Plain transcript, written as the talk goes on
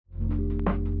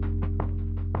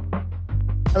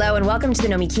Hello and welcome to the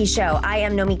Nomiki Show. I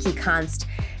am Nomiki Const,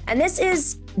 and this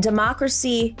is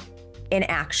democracy in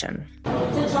action.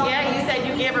 Yeah, you said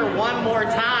you give her one more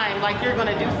time, like you're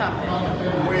gonna do something.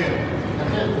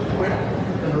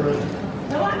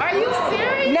 Are you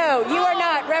serious? No, you are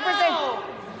not. No.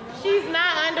 She's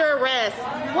not under arrest.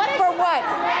 What is For what?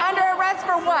 Under arrest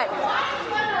for what?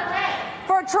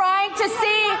 For trying to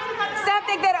see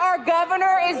something that our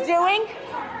governor is doing?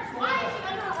 Why is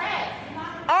she under arrest?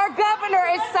 Our governor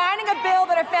is signing a bill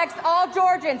that affects all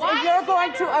Georgians, and you're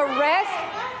going to arrest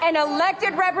an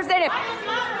elected representative.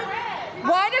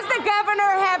 Why does the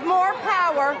governor have more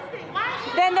power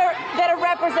than a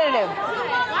representative?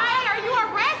 Why are you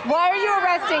arresting Why are you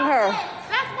arresting her?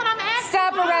 That's what I'm asking.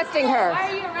 Stop arresting her.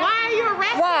 Why are you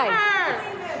arresting Why? her?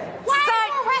 Why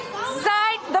are you arresting her?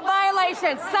 Cite the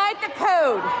violation. Cite the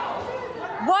code.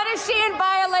 What is she in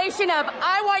violation of?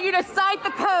 I want you to cite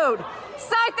the code.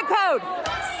 Cite the code.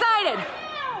 Cite it.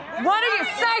 What are you?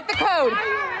 Cite the code.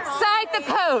 Cite the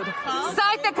code.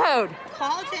 Cite the code.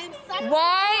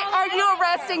 Why are you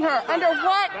arresting her? Under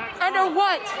what? Under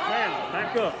what? Ma'am,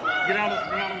 back up. Get out of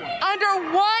the way. Under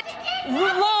what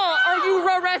law are you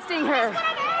arresting her?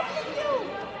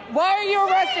 Why are you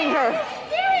arresting her?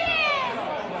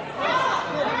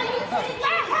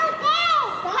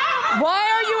 Why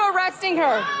are you arresting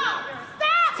her?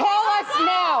 Tell us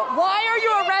now. Why are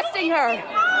you arresting her?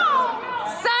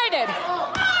 Cite it.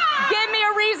 Give me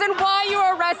a reason why you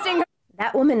are arresting her.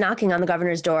 That woman knocking on the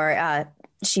governor's door,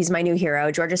 she's my new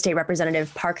hero, Georgia State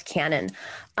Representative Park Cannon.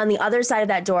 On the other side of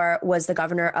that door was the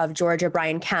governor of Georgia,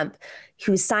 Braun,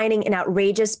 who's signing an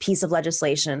outrageous piece of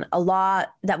legislation, a law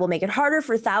that will make it harder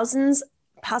for thousands,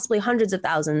 possibly hundreds of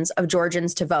thousands of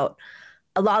Georgians to vote,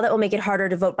 a law that will make it harder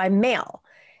to vote by mail.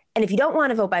 And if you don't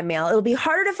want to vote by mail, it'll be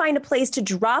harder to find a place to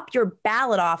drop your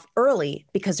ballot off early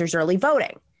because there's early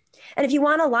voting. And if you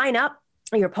want to line up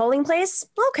at your polling place,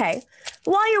 okay.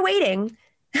 But while you're waiting,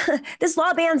 this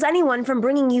law bans anyone from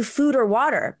bringing you food or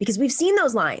water because we've seen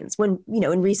those lines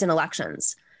in recent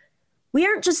elections. We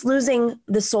aren't just losing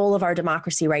the soul of our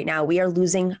democracy right now. We are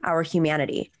losing our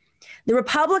humanity. The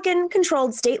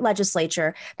Republican-controlled state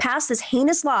legislature passed this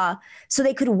heinous law so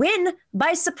they could win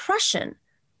by suppression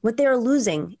what they are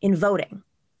losing in voting.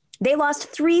 They lost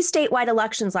 3 statewide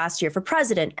elections last year for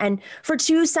president and for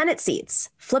 2 Senate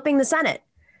seats, flipping the Senate.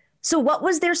 So what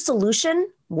was their solution?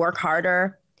 Work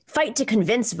harder, fight to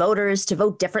convince voters to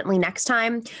vote differently next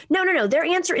time? No. Their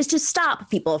answer is to stop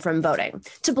people from voting,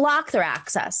 to block their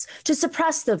access, to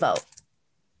suppress the vote.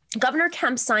 Governor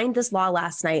Kemp signed this law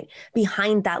last night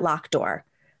behind that locked door.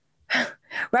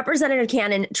 Representative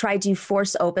Cannon tried to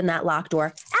force open that locked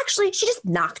door. Actually, she just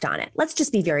knocked on it. Let's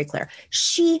just be very clear.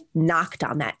 She knocked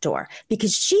on that door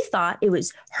because she thought it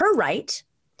was her right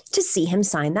to see him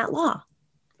sign that law,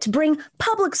 to bring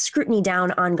public scrutiny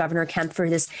down on Governor Kemp for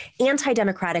this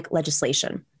anti-democratic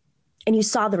legislation. And you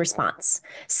saw the response.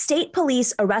 State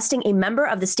police arresting a member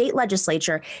of the state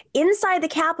legislature inside the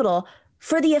Capitol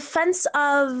for the offense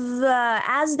of,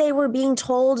 as they were being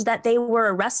told that they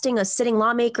were arresting a sitting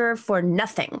lawmaker for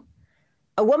nothing.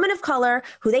 A woman of color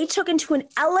who they took into an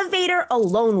elevator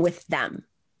alone with them.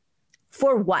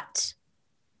 For what?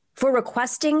 For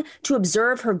requesting to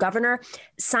observe her governor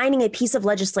signing a piece of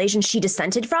legislation she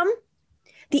dissented from?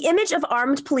 The image of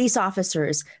armed police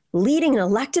officers leading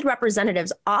elected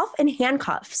representatives off in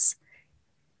handcuffs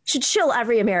should chill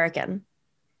every American.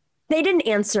 They didn't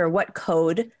answer what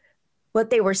code, what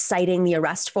they were citing the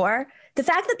arrest for. The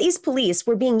fact that these police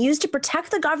were being used to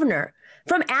protect the governor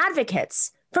from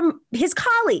advocates, from his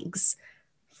colleagues,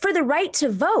 for the right to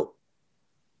vote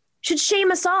should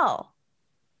shame us all.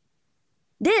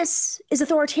 This is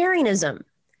authoritarianism.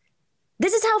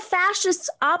 This is how fascists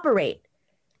operate.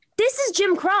 This is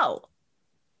Jim Crow.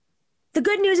 The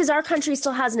good news is our country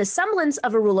still has a semblance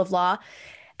of a rule of law,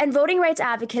 and voting rights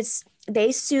advocates,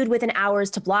 they sued within hours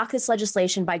to block this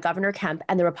legislation by Governor Kemp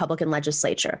and the Republican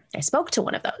legislature. I spoke to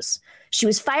one of those. She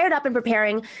was fired up and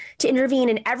preparing to intervene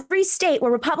in every state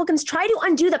where Republicans try to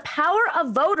undo the power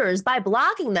of voters by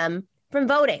blocking them from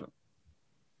voting.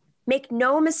 Make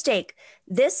no mistake,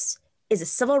 this is a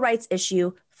civil rights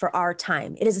issue for our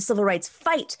time. It is a civil rights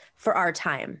fight for our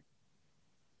time.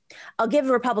 I'll give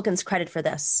Republicans credit for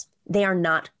this. They are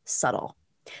not subtle.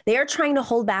 They are trying to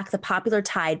hold back the popular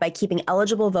tide by keeping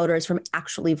eligible voters from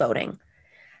actually voting.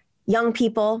 Young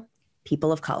people,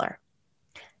 people of color.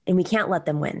 And we can't let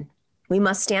them win. We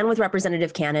must stand with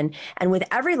Representative Cannon and with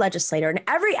every legislator and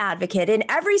every advocate in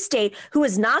every state who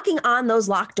is knocking on those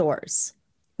locked doors.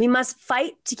 We must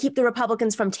fight to keep the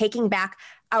Republicans from taking back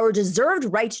our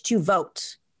deserved right to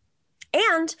vote.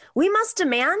 And we must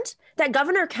demand that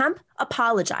Governor Kemp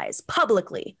apologize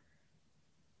publicly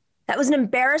That was an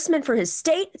embarrassment for his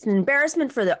state. It's an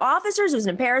embarrassment for the officers. It was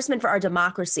an embarrassment for our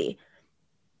democracy.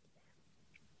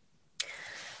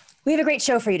 We have a great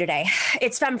show for you today.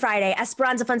 It's Femme Friday.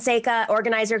 Esperanza Fonseca,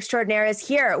 organizer extraordinaire, is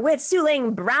here with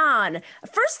Sue-Ling Braun.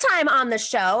 First time on the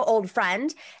show, old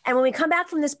friend. And when we come back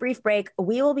from this brief break,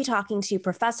 we will be talking to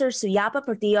Professor Suyapa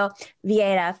Portillo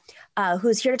Vieira,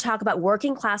 who's here to talk about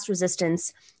working class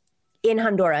resistance in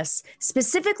Honduras.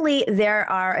 Specifically, there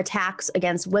are attacks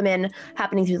against women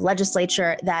happening through the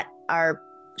legislature that are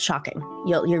shocking.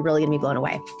 You're really going to be blown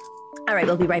away. All right,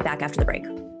 we'll be right back after the break.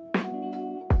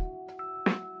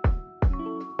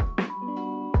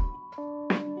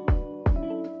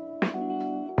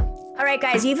 All right,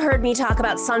 guys, you've heard me talk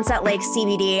about Sunset Lake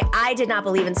CBD. I did not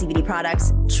believe in CBD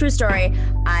products. True story.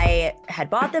 I had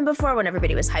bought them before when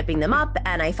everybody was hyping them up,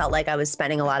 and I felt like I was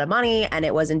spending a lot of money and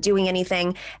it wasn't doing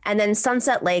anything. And then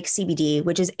Sunset Lake CBD,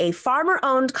 which is a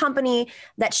farmer-owned company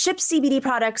that ships CBD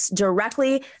products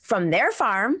directly from their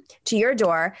farm to your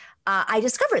door, I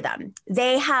discovered them.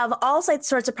 They have all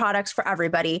sorts of products for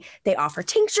everybody. They offer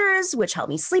tinctures, which help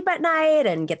me sleep at night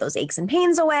and get those aches and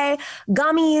pains away.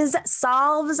 Gummies,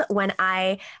 salves when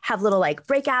I have little like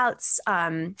breakouts.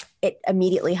 It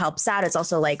immediately helps out. It's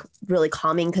also like really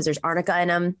calming because there's arnica in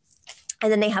them. And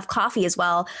then they have coffee as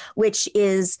well, which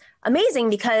is amazing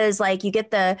because like you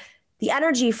get the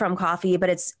energy from coffee, but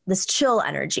it's this chill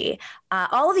energy.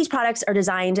 All of these products are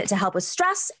designed to help with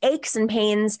stress, aches, and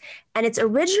pains. And it's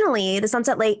originally, the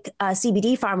Sunset Lake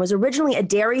CBD farm was originally a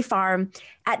dairy farm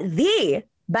at the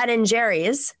Ben &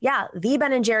 Jerry's. Yeah, the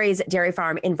Ben & Jerry's dairy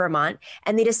farm in Vermont.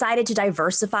 And they decided to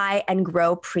diversify and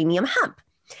grow premium hemp.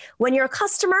 When you're a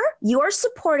customer, you're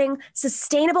supporting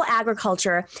sustainable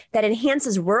agriculture that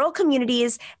enhances rural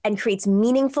communities and creates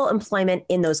meaningful employment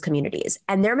in those communities.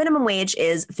 And their minimum wage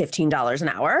is $15 an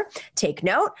hour. Take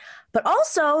note. But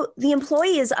also, the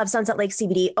employees of Sunset Lake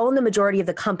CBD own the majority of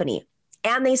the company,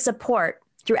 and they support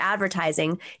through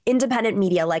advertising independent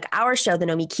media like our show, the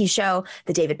Nomiki Show,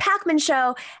 the David Pakman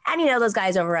Show, and those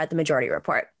guys over at the Majority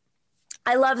Report.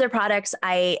 I love their products.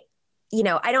 I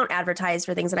don't advertise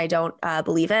for things that I don't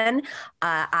believe in.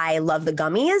 I love the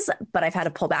gummies, but I've had to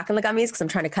pull back on the gummies because I'm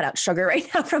trying to cut out sugar right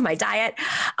now from my diet.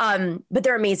 But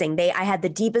they're amazing. I had the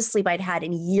deepest sleep I'd had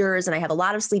in years, and I have a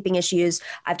lot of sleeping issues.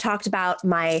 I've talked about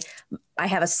I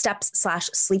have a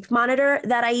steps/sleep monitor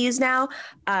that I use now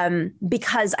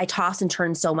because I toss and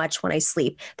turn so much when I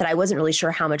sleep that I wasn't really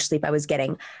sure how much sleep I was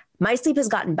getting. My sleep has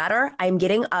gotten better. I'm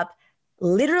getting up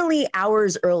literally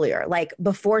hours earlier, like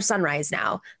before sunrise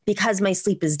now, because my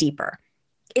sleep is deeper.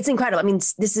 It's incredible. I mean,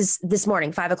 this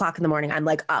morning, 5 o'clock in the morning, I'm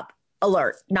like up,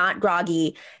 alert, not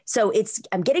groggy. So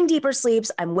I'm getting deeper sleeps.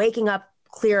 I'm waking up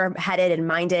clear headed and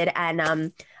minded. And I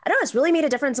don't know, it's really made a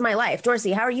difference in my life.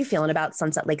 Dorsey, how are you feeling about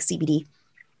Sunset Lake CBD?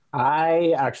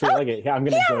 I actually like it. Yeah, I'm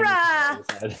going to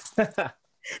join you.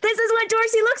 This is what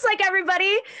Dorsey looks like,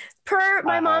 everybody. Per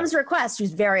my mom's request, she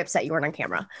was very upset you weren't on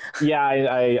camera. Yeah,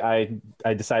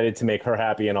 I decided to make her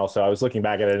happy, and also I was looking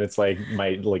back at it, and it's like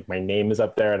my name is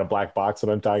up there in a black box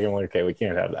when I'm talking. I'm like, okay, we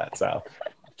can't have that. So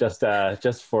just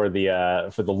for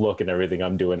the look and everything,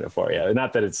 I'm doing it for you.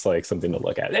 Not that it's like something to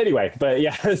look at anyway. But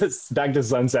yeah, back to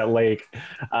Sunset Lake.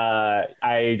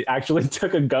 I actually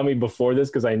took a gummy before this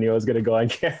because I knew I was going to go on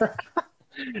camera.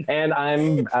 And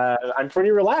I'm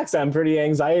pretty relaxed. I'm pretty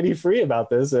anxiety free about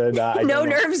this. And no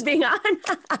nerves being on.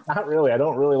 Not really. I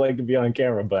don't really like to be on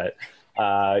camera, but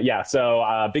yeah.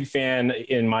 So big fan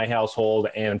in my household,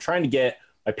 and I'm trying to get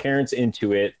my parents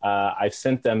into it. I've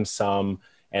sent them some,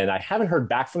 and I haven't heard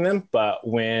back from them. But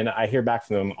when I hear back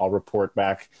from them, I'll report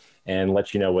back and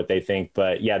let you know what they think.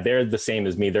 But yeah, they're the same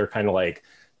as me. They're kind of like,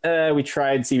 we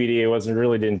tried CBD.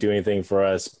 It didn't do anything for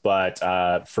us. But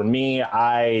for me,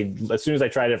 as soon as I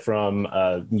tried it from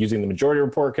using the Majority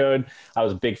Report code, I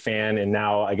was a big fan. And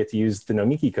now I get to use the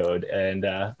Nomiki code. And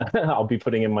I'll be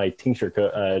putting in my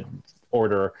tincture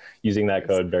order using that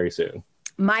code very soon.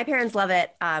 My parents love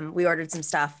it. We ordered some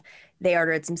stuff. They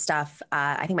ordered some stuff.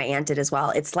 I think my aunt did as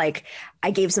well. It's like I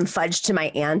gave some fudge to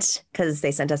my aunt because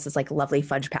they sent us this like lovely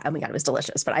fudge pack. Oh my God, it was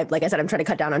delicious. But like I said, I'm trying to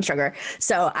cut down on sugar.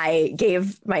 So I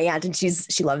gave my aunt, and she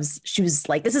was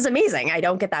like, this is amazing. I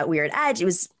don't get that weird edge.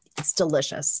 It's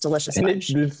delicious And fudge.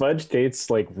 the fudge tastes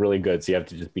like really good. So you have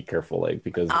to just be careful, like,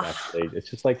 because it's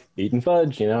just like eating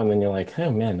fudge, and then you're like,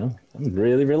 oh man, I'm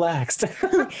really relaxed.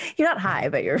 You're not high,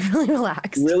 but you're really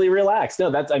relaxed. Really relaxed. No,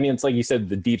 it's like you said,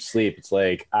 the deep sleep. It's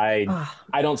like, I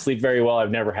don't sleep very well.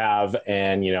 I've never have.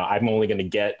 And, I'm only going to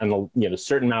get a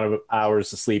certain amount of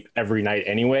hours of sleep every night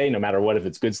anyway, no matter what, if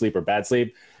it's good sleep or bad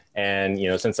sleep. And,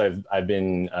 since I've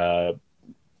been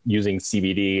using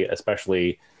CBD,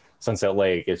 especially Sunset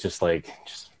Lake, it's just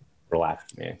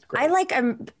relax me. Great.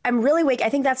 I'm really I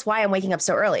think that's why I'm waking up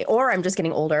so early, or I'm just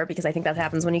getting older, because I think that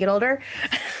happens when you get older.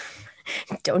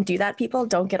 Don't do that, people.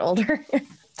 Don't get older.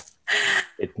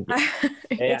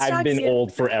 I've been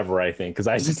old forever, I think, because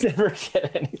I just never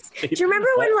get any sleep. Do you remember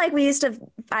when like we used to,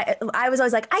 I was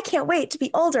always like, I can't wait to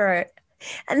be older.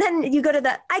 And then you go to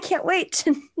the, I can't wait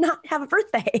to not have a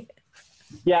birthday.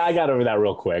 Yeah, I got over that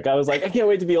real quick. I was like, I can't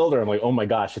wait to be older. I'm like, oh my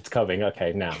gosh, it's coming.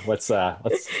 Okay, now let's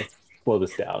slow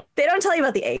this down. They don't tell you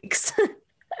about the aches.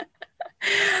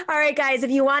 All right, guys,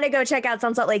 if you want to go check out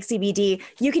Sunset Lake CBD,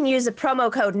 you can use the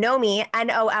promo code NOMI,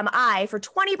 N-O-M-I, for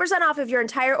 20% off of your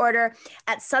entire order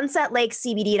at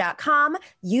sunsetlakecbd.com.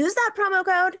 Use that promo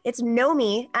code. It's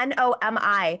NOMI,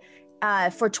 N-O-M-I,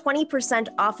 for 20%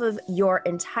 off of your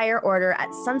entire order at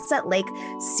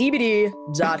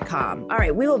sunsetlakecbd.com. All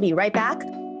right, we will be right back.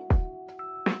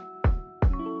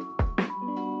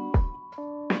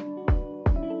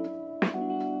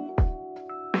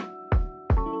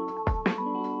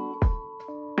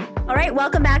 All right,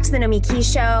 welcome back to the Nomiki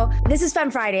Show. This is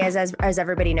Femme Friday, as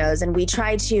everybody knows, and we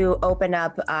try to open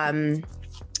up,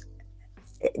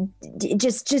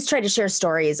 just try to share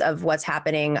stories of what's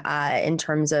happening in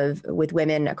terms of with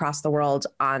women across the world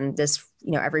on this.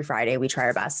 Every Friday we try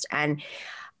our best. And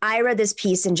I read this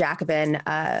piece in Jacobin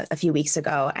a few weeks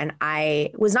ago, and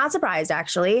I was not surprised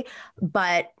actually,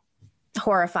 but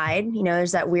horrified.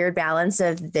 There's that weird balance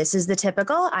of this is the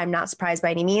typical. I'm not surprised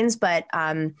by any means, but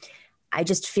I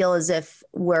just feel as if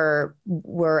we're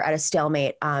at a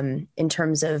stalemate in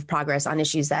terms of progress on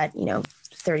issues that,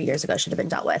 30 years ago should have been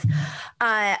dealt with.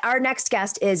 Our next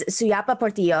guest is Suyapa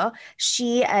Portillo.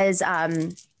 She's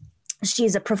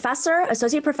a professor,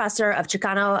 associate professor of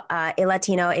Chicano y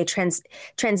Latino,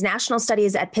 transnational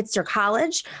studies at Pitzer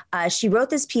College. She wrote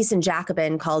this piece in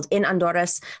Jacobin called "In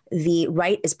Honduras, the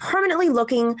Right is Permanently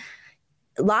Locking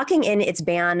in its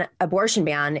abortion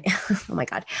ban." Oh my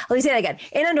God. Let me say that again.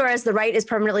 In Honduras, the right is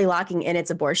permanently locking in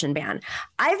its abortion ban.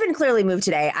 I've been clearly moved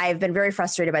today. I've been very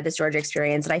frustrated by this Georgia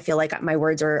experience, and I feel like my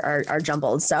words are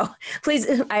jumbled. So please,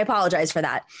 I apologize for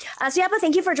that. Suyapa,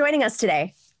 thank you for joining us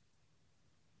today.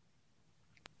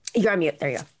 You're on mute. There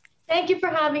you go. Thank you for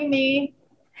having me.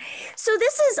 So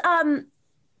this is, I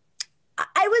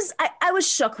was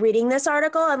shook reading this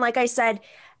article. And like I said,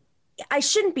 I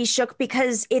shouldn't be shook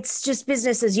because it's just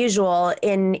business as usual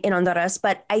in Honduras.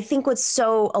 But I think what's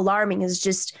so alarming is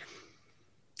just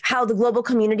how the global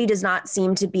community does not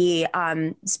seem to be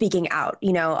speaking out.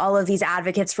 All of these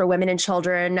advocates for women and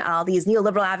children, all these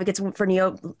neoliberal advocates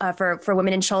for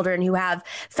women and children who have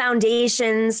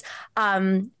foundations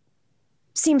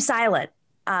seem silent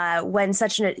when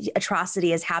such an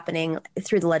atrocity is happening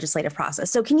through the legislative process.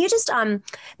 So can you just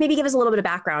maybe give us a little bit of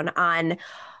background on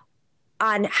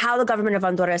how the government of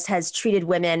Honduras has treated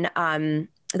women, the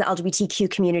LGBTQ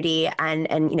community, and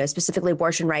specifically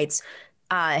abortion rights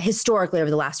historically over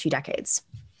the last few decades?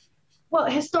 Well,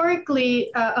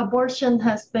 historically, abortion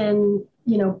has been,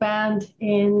 banned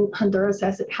in Honduras,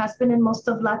 as it has been in most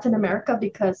of Latin America,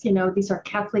 because, these are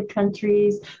Catholic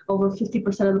countries. Over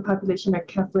 50% of the population are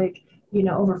Catholic.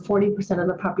 Over 40% of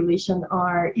the population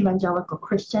are evangelical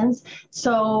Christians.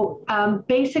 So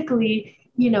basically,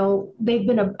 they've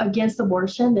been against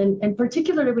abortion, and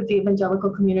particularly with the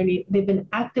evangelical community, they've been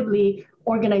actively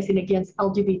organizing against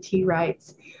LGBT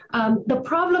rights. The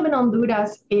problem in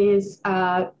Honduras is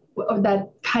that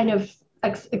kind of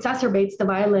exacerbates the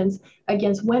violence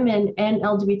against women and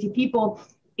LGBT people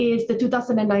is the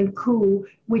 2009 coup,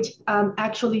 which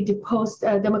actually deposed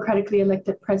a democratically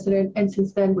elected president. And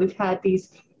since then, we've had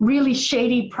these really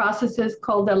shady processes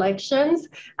called elections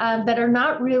that are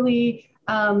not really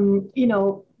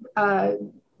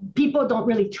people don't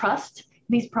really trust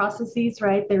these processes,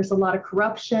 right? There's a lot of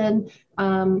corruption.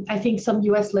 I think some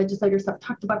US legislators have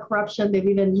talked about corruption. They've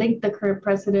even linked the current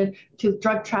president to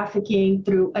drug trafficking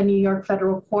through a New York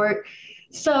federal court.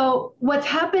 So what's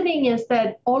happening is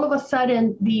that all of a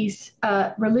sudden these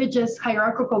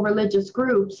hierarchical religious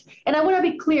groups, and I want to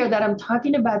be clear that I'm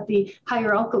talking about the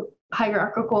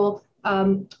hierarchical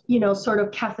sort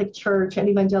of Catholic Church and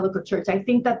evangelical church. I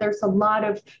think that there's a lot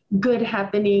of good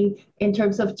happening in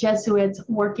terms of Jesuits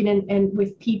working and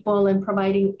with people and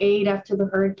providing aid after the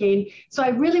hurricane. So I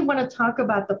really want to talk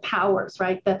about the powers,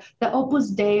 right? The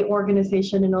Opus Dei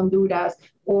organization in Honduras,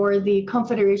 or the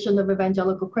Confederation of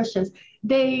Evangelical Christians.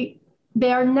 They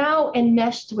are now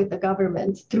enmeshed with the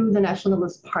government through the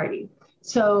Nationalist Party.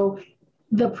 So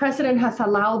the president has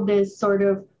allowed this sort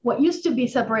of what used to be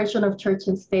separation of church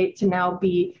and state to now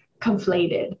be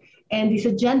conflated. And these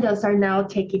agendas are now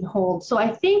taking hold. So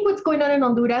I think what's going on in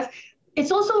Honduras,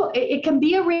 it's also, it can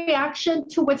be a reaction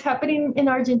to what's happening in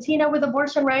Argentina with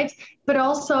abortion rights, but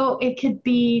also it could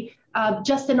be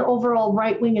just an overall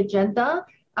right-wing agenda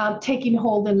taking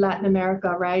hold in Latin America,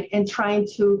 right? And trying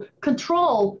to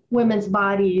control women's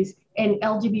bodies and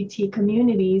LGBT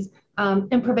communities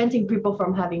and preventing people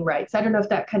from having rights. I don't know if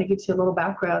that kind of gives you a little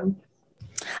background.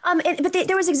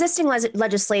 There was existing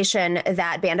legislation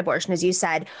that banned abortion, as you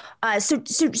said.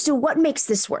 So what makes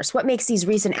this worse? What makes these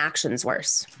recent actions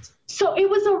worse? So it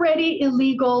was already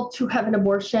illegal to have an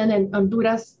abortion in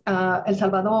Honduras, El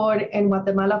Salvador, and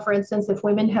Guatemala, for instance. If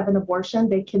women have an abortion,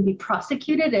 they can be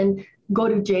prosecuted and go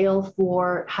to jail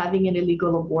for having an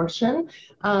illegal abortion.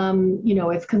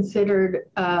 It's considered,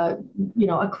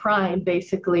 a crime,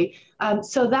 basically.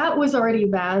 So that was already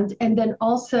banned. And then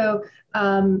also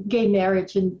gay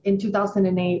marriage in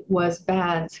 2008 was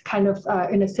banned, kind of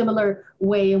in a similar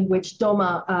way in which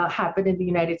DOMA happened in the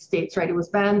United States, right? It was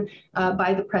banned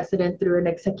by the president through an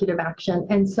executive action.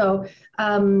 And so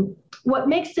what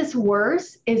makes this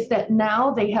worse is that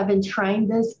now they have enshrined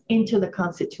this into the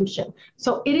Constitution.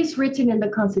 So it is written in the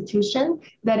Constitution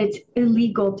that it's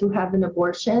illegal to have an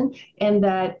abortion and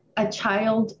that a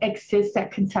child exists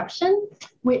at conception.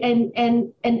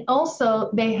 And also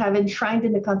they have enshrined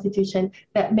in the Constitution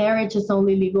that marriage is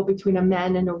only legal between a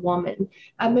man and a woman,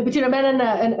 between a man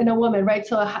and a woman, right?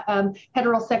 So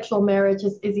heterosexual marriage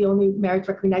is the only marriage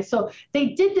recognized. So they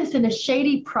did this in a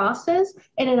shady process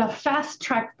and in a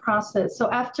fast-track process.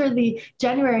 So after the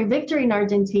January victory in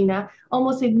Argentina,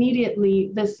 almost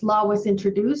immediately this law was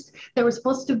introduced. There was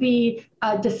supposed to be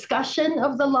a discussion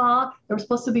of the law. There was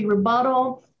supposed to be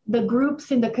rebuttal. The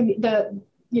groups in the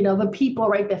people,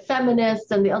 right, the feminists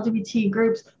and the LGBT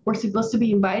groups were supposed to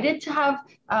be invited to have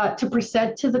to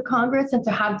present to the Congress and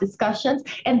to have discussions,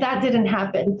 and that didn't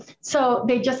happen. So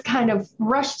they just kind of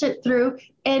rushed it through,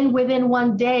 and within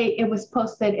one day it was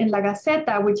posted in La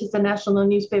Gaceta, which is a national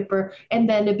newspaper, and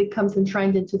then it becomes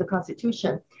enshrined into the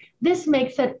Constitution. This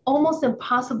makes it almost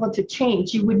impossible to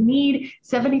change. You would need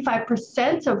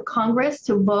 75% of Congress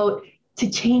to vote to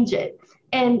change it.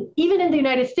 And even in the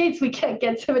United States, we can't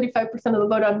get 75% of the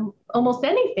vote on almost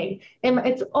anything. And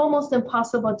it's almost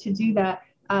impossible to do that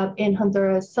in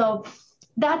Honduras. So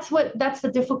that's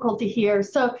the difficulty here.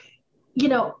 So,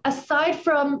 aside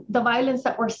from the violence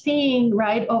that we're seeing,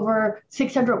 right, over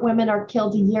 600 women are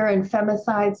killed a year in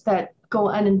femicides that go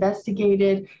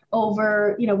uninvestigated.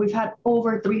 We've had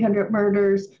over 300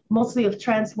 murders, mostly of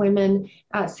trans women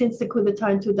since the coup d'etat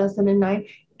in 2009.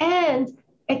 And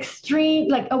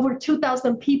over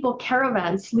 2,000 people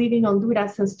caravans leaving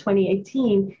Honduras since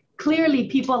 2018. Clearly,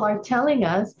 people are telling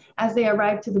us as they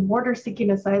arrive to the border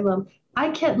seeking asylum, I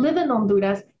can't live in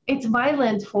Honduras. It's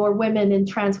violent for women and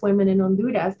trans women in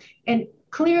Honduras. And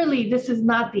clearly, this is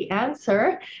not the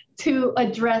answer to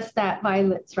address that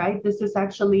violence, right? This is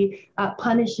actually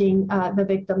punishing the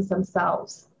victims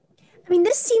themselves. I mean,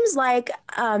 this seems like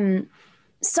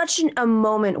such a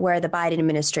moment where the Biden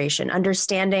administration,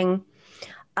 understanding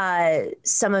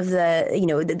some of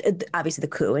obviously the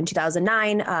coup in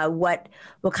 2009, what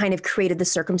kind of created the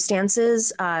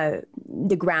circumstances,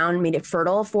 the ground made it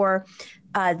fertile for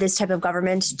this type of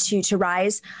government to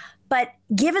rise. But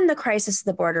given the crisis at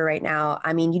the border right now,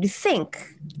 I mean, you'd think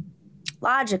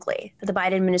logically that the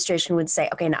Biden administration would say,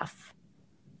 okay, enough,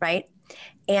 right?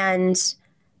 And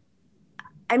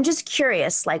I'm just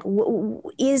curious, like,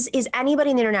 is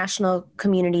anybody in the international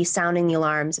community sounding the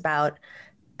alarms about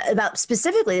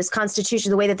specifically this Constitution,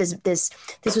 the way that this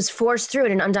was forced through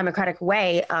in an undemocratic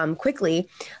way quickly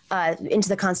into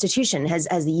the Constitution? Has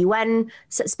the UN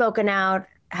spoken out?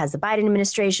 Has the Biden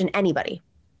administration? Anybody?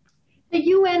 The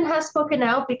UN has spoken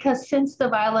out because since the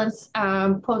violence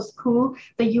post-coup,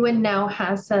 the UN now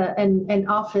has an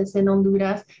office in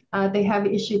Honduras. They have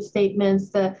issued statements.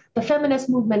 The feminist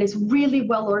movement is really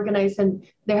well organized, and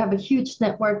they have a huge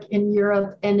network in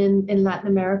Europe and in Latin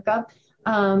America.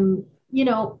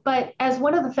 But as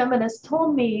one of the feminists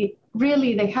told me,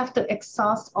 really, they have to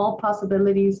exhaust all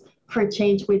possibilities for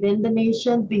change within the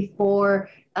nation before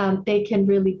they can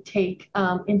really take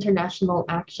international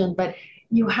action. But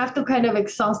you have to kind of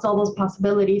exhaust all those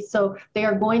possibilities. So they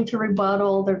are going to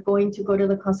rebuttal, they're going to go to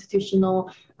the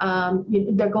constitutional,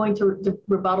 they're going to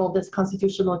rebuttal this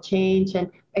constitutional change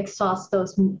and exhaust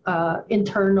those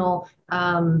internal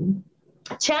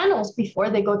channels before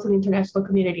they go to the international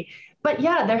community. But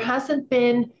yeah, there hasn't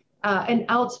been an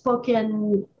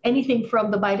outspoken anything from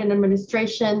the Biden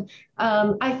administration.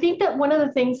 I think that one of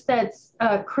the things that's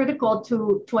critical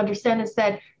to understand is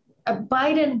that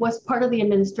Biden was part of the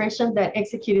administration that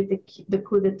executed the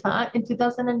coup d'etat in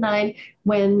 2009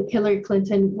 when Hillary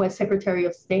Clinton was Secretary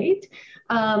of State.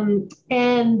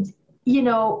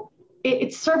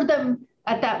 it served them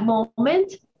at that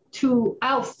moment to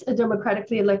oust a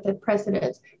democratically elected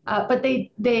president. But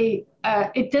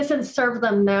it doesn't serve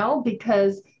them now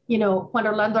because, Juan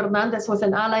Orlando Hernandez was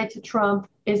an ally to Trump,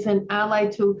 is an ally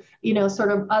to,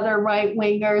 sort of other right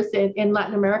wingers in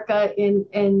Latin America and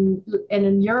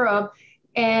in Europe.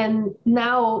 And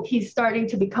now he's starting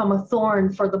to become a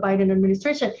thorn for the Biden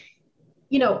administration.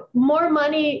 More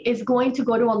money is going to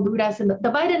go to Honduras, and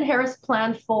the Biden-Harris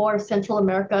plan for Central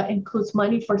America includes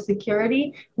money for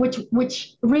security,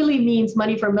 which really means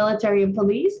money for military and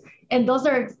police. And those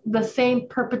are the same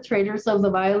perpetrators of the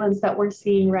violence that we're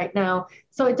seeing right now.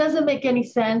 So it doesn't make any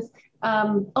sense.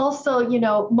 Also,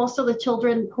 most of the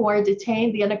children who are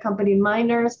detained, the unaccompanied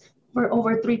minors, for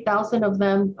over 3,000 of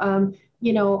them,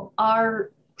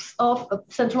 are of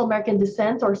Central American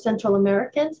descent or Central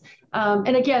Americans.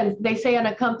 And again, they say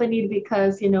unaccompanied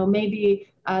because, maybe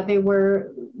they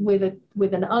were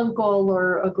with an uncle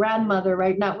or a grandmother,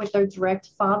 right? Not with their direct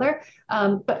father.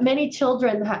 But many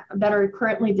children that are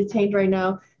currently detained right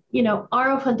now,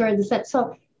 are of Honduran descent.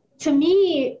 So to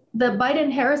me, the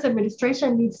Biden-Harris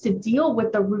administration needs to deal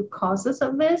with the root causes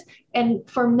of this. And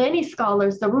for many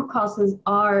scholars, the root causes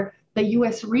are the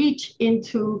U.S. reach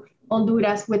into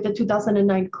Honduras with the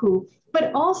 2009 coup,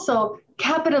 but also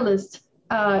capitalist,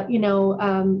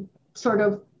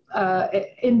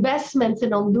 investments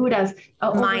in Honduras,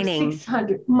 mining, over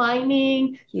 600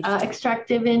 mining,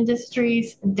 extractive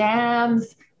industries,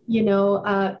 dams,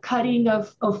 cutting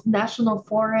of national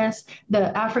forests,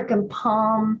 the African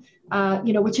palm,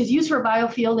 which is used for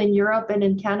biofuel in Europe and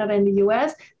in Canada and the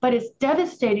US, but it's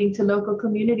devastating to local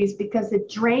communities because it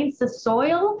drains the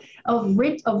soil of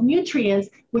nutrients,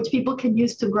 which people can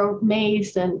use to grow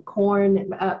maize and corn,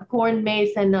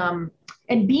 maize,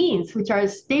 and beans, which are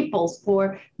staples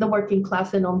for the working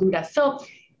class in Honduras. So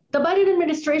the Biden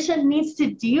administration needs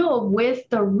to deal with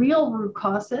the real root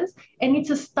causes and needs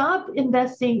to stop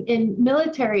investing in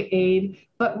military aid,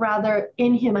 but rather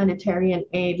in humanitarian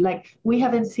aid. Like, we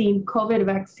haven't seen COVID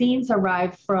vaccines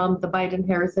arrive from the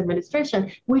Biden-Harris administration.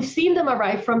 We've seen them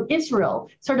arrive from Israel,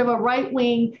 sort of a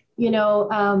right-wing,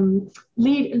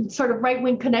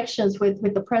 right-wing connections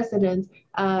with the president.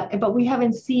 But we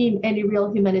haven't seen any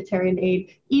real humanitarian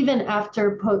aid, even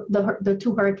after the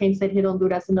two hurricanes that hit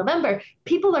Honduras in November.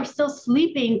 People are still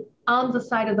sleeping on the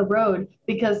side of the road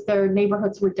because their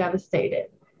neighborhoods were devastated.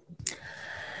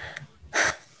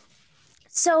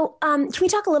 So can we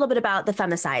talk a little bit about the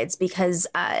femicides? Because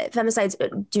femicides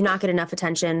do not get enough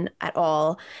attention at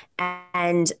all.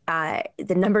 And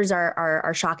the numbers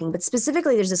are shocking. But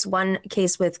specifically, there's this one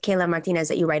case with Kayla Martinez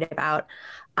that you write about.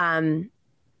 Can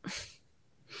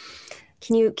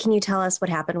you tell us what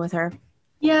happened with her?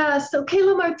 Yeah, so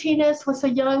Kayla Martinez was a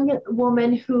young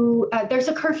woman who, there's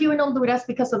a curfew in Honduras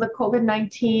because of the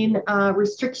COVID-19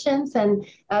 restrictions. And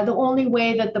the only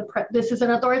way that this is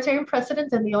an authoritarian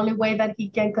president, and the only way that he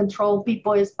can control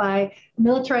people is by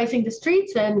militarizing the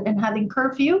streets and having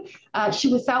curfew. She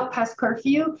was out past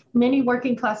curfew. Many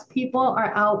working class people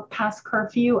are out past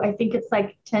curfew. I think it's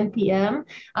like 10 p.m.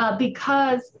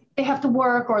 Because they have to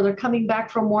work or they're coming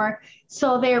back from work.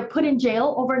 So they're put in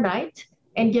jail overnight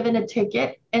and given a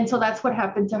ticket. And so that's what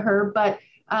happened to her. But,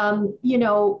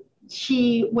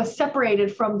 she was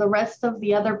separated from the rest of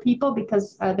the other people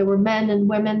because there were men and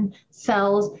women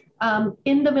cells.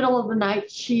 In the middle of the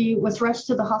night, she was rushed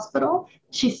to the hospital.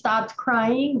 She stopped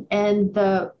crying, and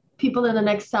the people in the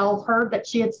next cell heard that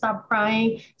she had stopped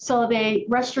crying. So they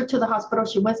rushed her to the hospital.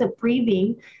 She wasn't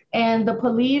breathing. And the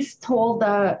police told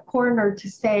the coroner to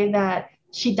say that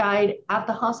she died at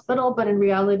the hospital, but in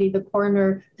reality, the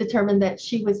coroner determined that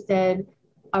she was dead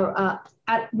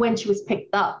when she was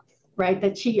picked up, right?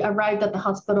 That she arrived at the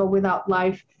hospital without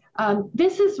life.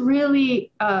 This is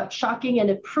really shocking, and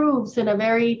it proves in a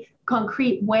very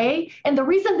concrete way. And the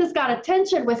reason this got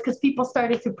attention was because people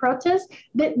started to protest.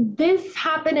 This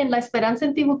happened in La Esperanza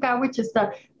in Tibuca, which is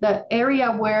the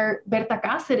area where Berta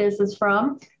Cáceres is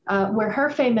from, where her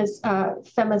famous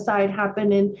femicide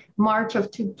happened in March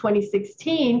of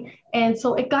 2016. And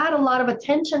so it got a lot of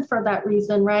attention for that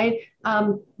reason, right?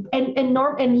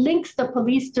 And links the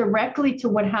police directly to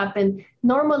what happened.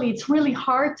 Normally, it's really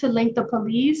hard to link the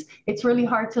police. It's really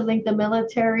hard to link the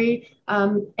military.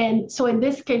 And so in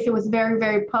this case, it was very,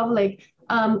 very public.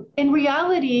 In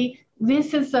reality,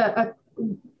 this is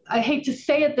I hate to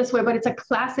say it this way, but it's a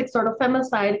classic sort of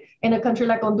femicide in a country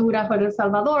like Honduras or El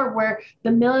Salvador, where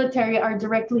the military are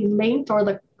directly linked, or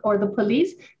the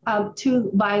police,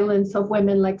 to violence of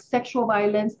women, like sexual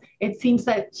violence. It seems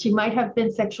that she might have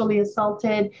been sexually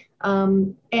assaulted.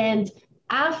 And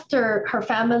after her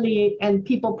family and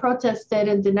people protested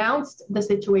and denounced the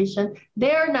situation,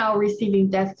 they're now receiving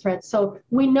death threats. So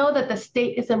we know that the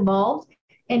state is involved,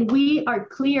 and we are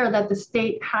clear that the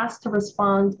state has to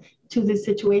respond to this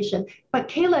situation. But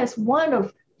Kayla is one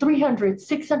of 300,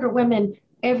 600 women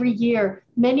every year.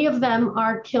 Many of them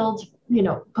are killed, you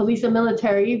know, police and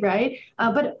military, right?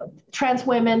 But trans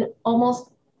women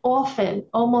almost all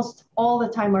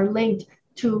the time are linked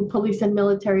to police and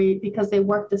military because they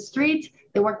work the streets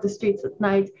at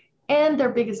night, and their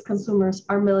biggest consumers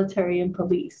are military and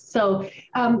police. So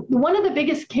one of the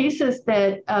biggest cases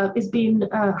that is being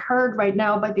heard right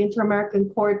now by the Inter-American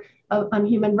Court on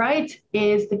Human Rights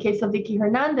is the case of Vicky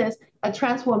Hernandez, a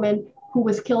trans woman who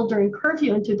was killed during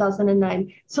curfew in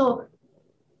 2009. So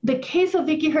the case of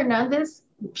Vicky Hernandez,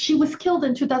 she was killed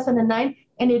in 2009,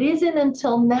 and it isn't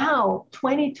until now,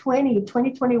 2020,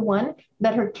 2021,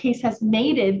 that her case has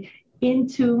made it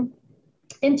into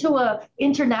a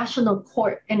international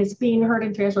court, and it's being heard in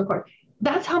international court.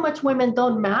 That's how much women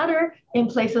don't matter in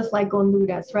places like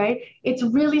Honduras, right? It's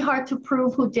really hard to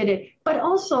prove who did it. But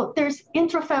also there's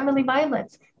intrafamily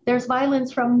violence. There's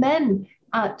violence from men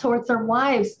towards their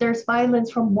wives. There's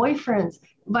violence from boyfriends,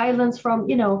 violence from,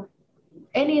 you know,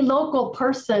 any local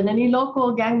person, any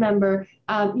local gang member,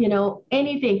 you know,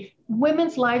 anything.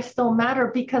 Women's lives don't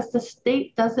matter because the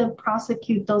state doesn't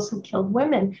prosecute those who killed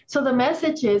women. So the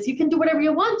message is you can do whatever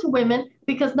you want to women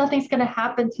because nothing's going to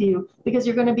happen to you because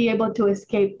you're going to be able to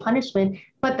escape punishment.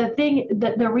 But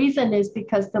the reason is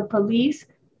because the police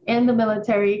and the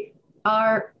military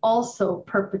are also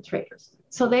perpetrators.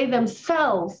 So they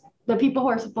themselves, the people who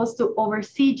are supposed to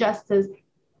oversee justice,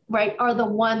 right, are the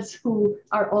ones who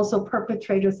are also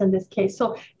perpetrators in this case.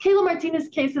 So Kayla Martinez's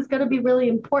case is going to be really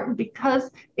important because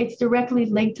it's directly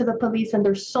linked to the police, and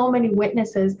there's so many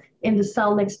witnesses in the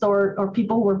cell next door or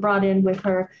people who were brought in with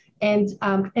her, and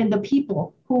the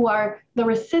people who are the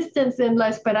resistance in La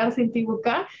Esperanza in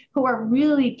Tibuca who are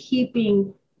really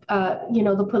keeping you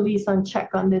know, the police on check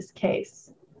on this case.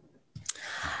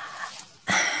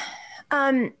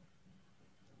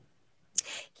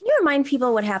 Can you remind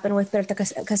people what happened with Berta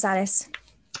Casares?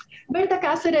 Berta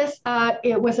Cáceres,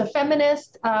 it was a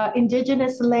feminist,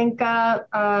 indigenous Lenca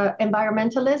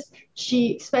environmentalist.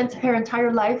 She spent her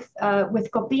entire life with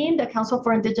COPIN, the Council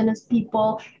for Indigenous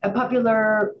People, a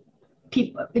popular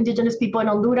indigenous people in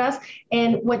Honduras.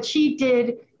 And what she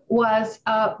did was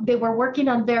they were working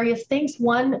on various things.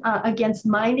 One, against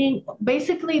mining.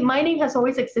 Basically, mining has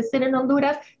always existed in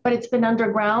Honduras, but it's been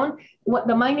underground. What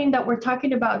the mining that we're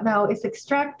talking about now is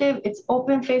extractive, it's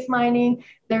open face mining.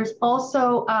 There's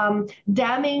also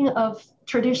damming of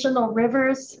traditional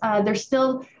rivers. There's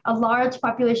still a large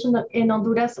population in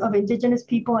Honduras of indigenous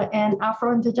people and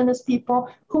Afro-Indigenous people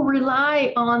who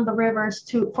rely on the rivers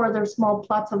for their small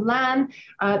plots of land.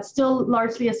 It's still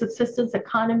largely a subsistence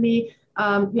economy.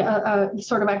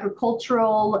 Sort of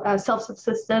agricultural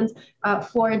self-subsistence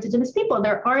for indigenous people.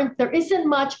 There isn't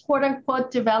much quote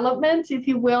unquote development, if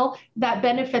you will, that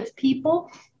benefits people.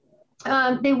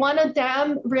 They want to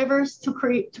dam rivers to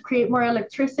create more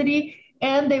electricity,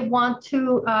 and they want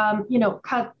to you know,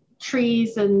 cut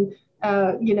trees and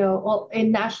you know,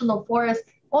 in national forests.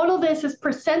 All of this is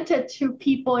presented to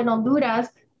people in Honduras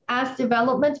as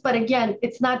development, but again,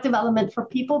 it's not development for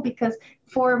people because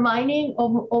for mining,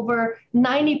 over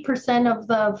 90% of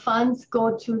the funds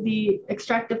go to the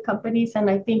extractive companies, and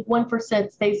I think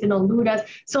 1% stays in Honduras.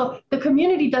 So the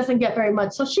community doesn't get very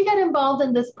much. So she got involved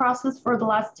in this process for the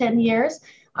last 10 years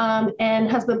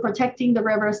and has been protecting the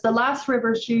rivers. The last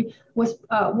river she was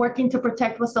working to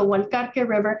protect was the Hualcarque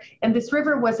River, and this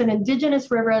river was an indigenous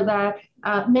river that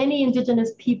many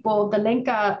indigenous people, the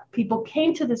Lenca people,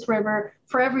 came to this river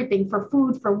for everything, for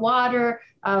food, for water,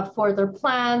 for their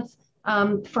plants,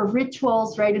 for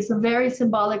rituals, right? It's a very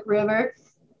symbolic river.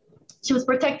 She was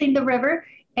protecting the river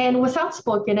and was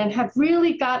outspoken and had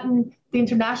really gotten the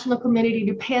international community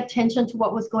to pay attention to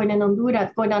what was going on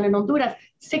in Honduras.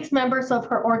 6 members of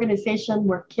her organization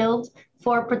were killed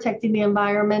for protecting the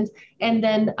environment. And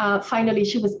then finally,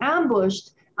 she was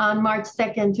ambushed on March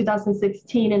 2nd,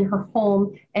 2016 in her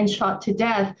home and shot to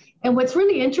death. And what's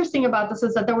really interesting about this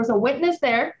is that there was a witness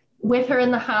there with her in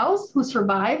the house who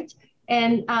survived.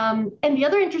 And the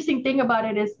other interesting thing about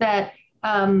it is that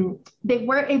they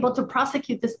were able to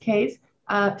prosecute this case.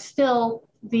 Still,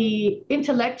 the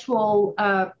intellectual,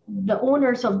 the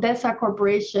owners of DESA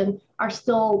Corporation are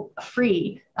still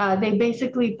free. They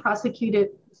basically prosecuted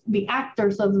the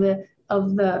actors of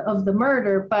the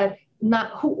murder, but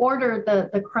not who ordered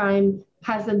the crime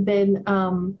hasn't been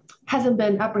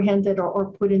apprehended or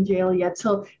put in jail yet.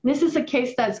 So this is a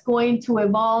case that's going to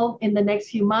evolve in the next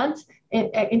few months.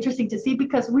 Interesting to see,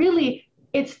 because really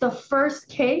it's the first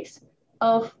case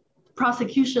of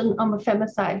prosecution on a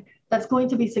femicide that's going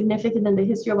to be significant in the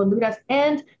history of Honduras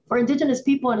and for indigenous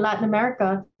people in Latin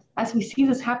America, as we see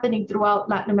this happening throughout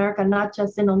Latin America, not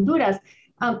just in Honduras.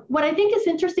 What I think is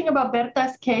interesting about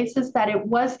Berta's case is that it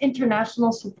was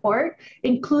international support,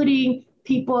 including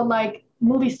people like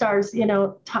movie stars,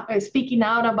 speaking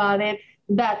out about it,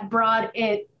 that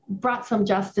brought some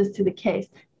justice to the case.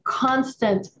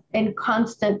 Constant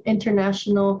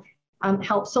international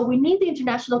help. So we need the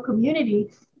international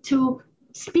community to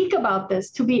speak about this,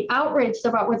 to be outraged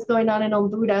about what's going on in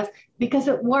Honduras, because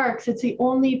it works. It's the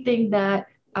only thing that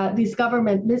this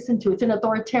government listen to. It's an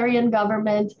authoritarian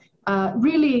government.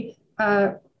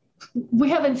 We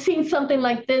haven't seen something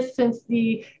like this since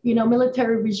the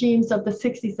military regimes of the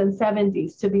 60s and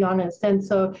 70s, to be honest. And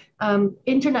so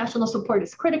international support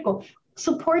is critical.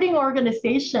 Supporting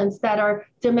organizations that are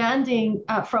demanding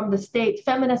from the state,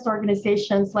 feminist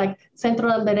organizations like Centro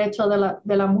del Derecho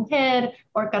de la Mujer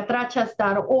or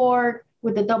catrachas.org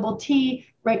with the double T,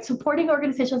 right? Supporting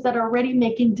organizations that are already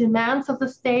making demands of the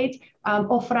state.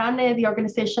 Ofrane, the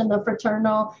organization, the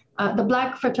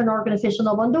Black Fraternal Organization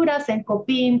of Honduras, and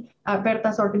COPIN,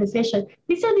 Berta's organization.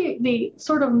 These are the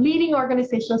sort of leading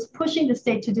organizations pushing the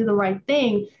state to do the right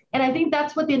thing. And I think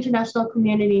that's what the international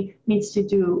community needs to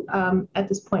do at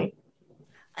this point.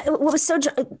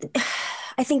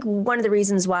 I think one of the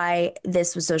reasons why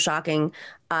this was so shocking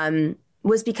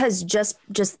was because just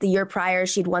the year prior,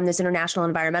 she'd won this International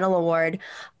Environmental Award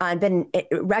and been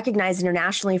recognized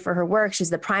internationally for her work. She's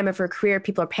the prime of her career.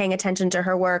 People are paying attention to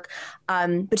her work.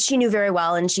 But she knew very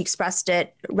well, and she expressed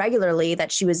it regularly,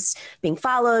 that she was being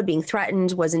followed, being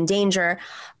threatened, was in danger.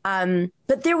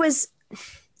 But there was,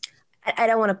 I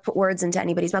don't want to put words into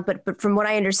anybody's mouth, but from what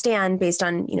I understand, based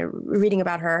on reading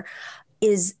about her,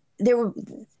 is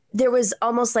there was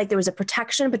almost like there was a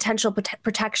potential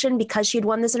protection because she had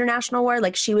won this international award.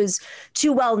 Like she was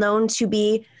too well known to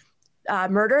be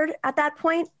murdered at that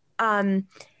point. That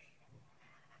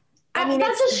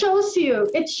just shows you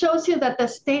that the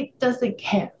state doesn't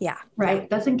care. Yeah. Right. Yeah.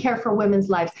 Doesn't care for women's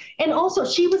lives. And also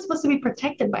she was supposed to be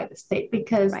protected by the state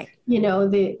because,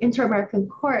 the Inter-American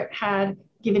Court had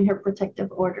given her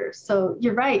protective orders. So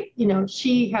you're right.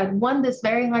 She had won this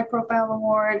very high profile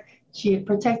award. She had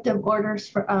protective orders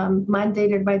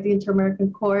mandated by the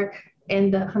Inter-American Court,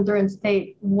 and the Honduran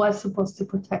state was supposed to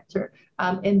protect her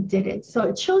and didn't. So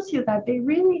it shows you that they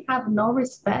really have no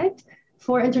respect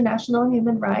for international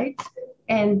human rights.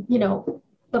 And, the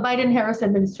Biden-Harris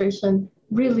administration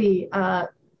really,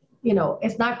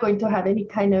 is not going to have any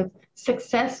kind of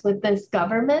success with this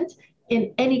government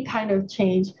in any kind of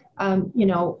change.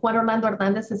 Juan Orlando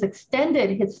Hernandez has extended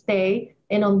his stay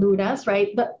in Honduras,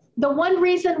 right? But the one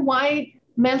reason why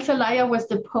Mel Zelaya was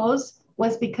deposed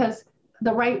was because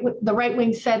the right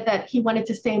wing said that he wanted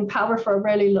to stay in power for a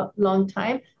really long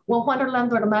time. Well, Juan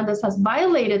Orlando Hernandez has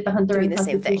violated the Honduran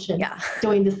Constitution,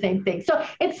 doing the same thing. So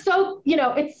it's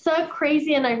so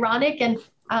crazy and ironic, and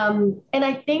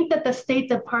I think that the State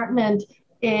Department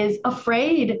is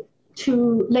afraid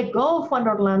to let go of Juan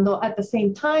Orlando at the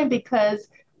same time, because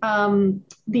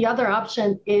the other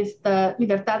option is the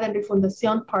Libertad and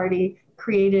Refundación Party,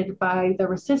 created by the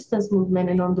resistance movement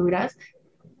in Honduras.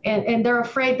 And they're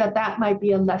afraid that might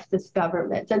be a leftist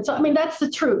government. And so, that's the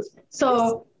truth.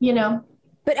 So,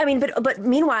 But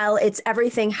meanwhile, it's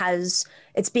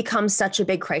become such a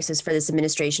big crisis for this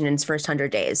administration in its first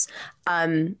 100 days.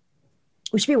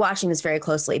 We should be watching this very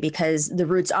closely, because the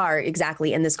roots are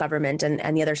exactly in this government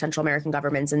and the other Central American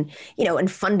governments, and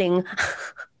funding.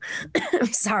 I'm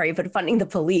sorry, but funding the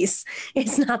police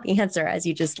is not the answer, as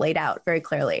you just laid out very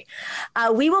clearly.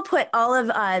 We will put all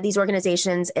of these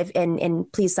organizations,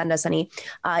 and please send us any,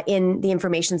 in the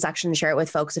information section and share it with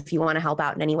folks if you want to help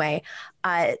out in any way.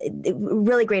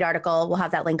 Really great article. We'll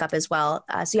have that link up as well.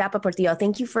 Suyapa, Portillo,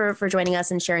 thank you for joining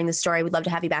us and sharing this story. We'd love to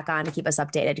have you back on to keep us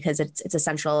updated, because it's a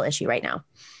central issue right now.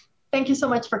 Thank you so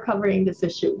much for covering this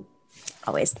issue.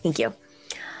 Always. Thank you.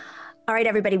 All right,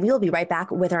 everybody, we will be right back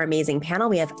with our amazing panel.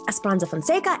 We have Esperanza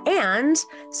Fonseca and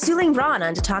Sue-Ling Braun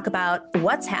on to talk about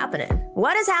what's happening.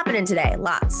 What is happening today?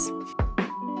 Lots.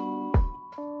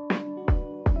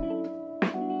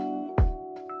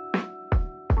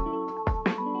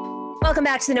 Welcome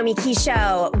back to the Nomiki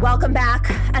Show. Welcome back,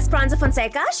 Esperanza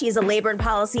Fonseca. She is a labor and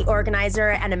policy organizer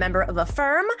and a member of a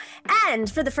firm.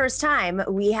 And for the first time,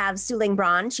 we have Sue-Ling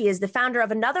Braun. She is the founder of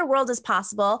Another World is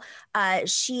Possible.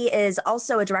 She is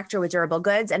also a director with Durable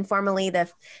Goods, and formerly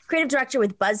the creative director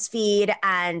with BuzzFeed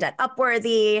and at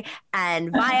Upworthy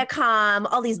and Viacom,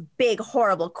 all these big,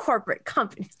 horrible corporate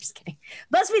companies. Just kidding.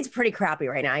 BuzzFeed's pretty crappy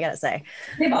right now, I gotta say.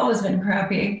 They've always been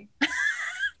crappy.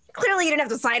 Clearly, you didn't have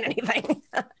to sign anything.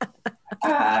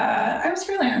 I was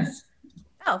freelance.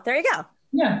 Oh, there you go.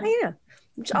 Yeah. You know,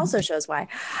 which also shows why.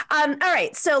 All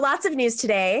right. So lots of news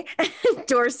today.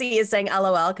 Dorsey is saying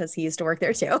LOL because he used to work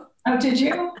there too. Oh, did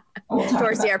you? We'll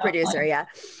Dorsey, our producer. Yeah.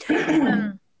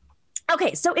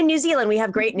 Okay, so in New Zealand, we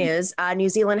have great news. New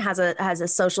Zealand has a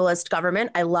socialist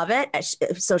government. I love it, a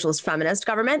socialist feminist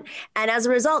government. And as a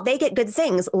result, they get good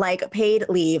things like paid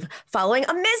leave following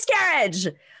a miscarriage.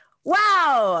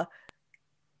 Wow.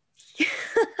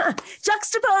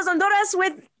 Juxtapose Honduras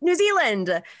with New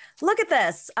Zealand. Look at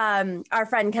this. Our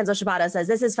friend Kenzo Shibata says,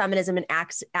 this is feminism in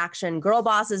action. Girl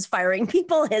bosses firing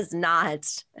people is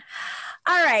not.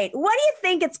 All right, what do you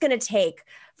think it's going to take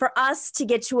for us to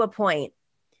get to a point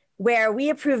where we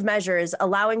approve measures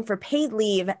allowing for paid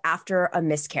leave after a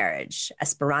miscarriage?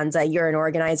 Esperanza, you're an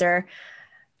organizer.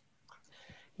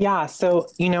 Yeah, so,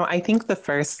 I think the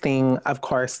first thing, of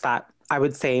course, that I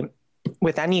would say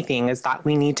with anything is that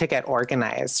we need to get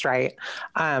organized, right?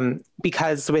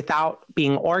 Because without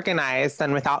being organized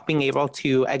and without being able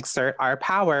to exert our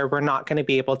power, we're not going to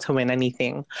be able to win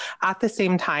anything. At the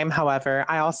same time, however,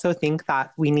 I also think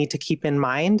that we need to keep in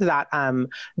mind that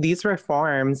these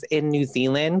reforms in New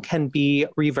Zealand can be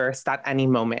reversed at any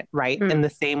moment, right? In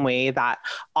the same way that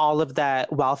all of the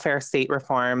welfare state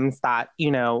reforms that,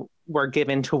 were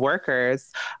given to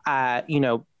workers,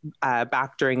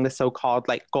 back during the so-called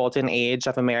golden age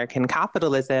of American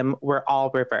capitalism, were all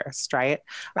reversed, right?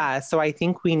 So I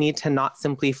think we need to not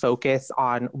simply focus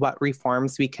on what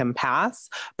reforms we can pass,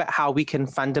 but how we can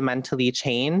fundamentally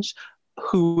change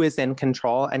who is in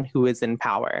control and who is in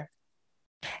power.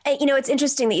 And, it's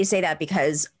interesting that you say that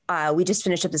because we just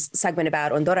finished up this segment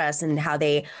about Honduras and how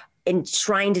they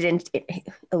enshrined it in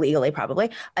illegally, probably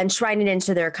enshrined it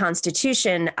into their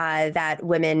constitution that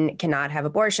women cannot have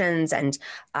abortions and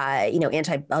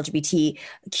anti-LGBTQ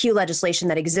legislation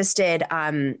that existed,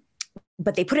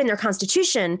 but they put it in their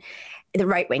constitution. The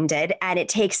right wing did, and it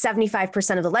takes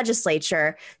 75% of the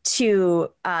legislature to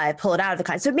pull it out of the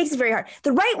constitution. So it makes it very hard.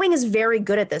 The right wing is very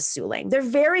good at this, Sue-Ling. They're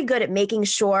very good at making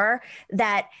sure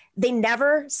that they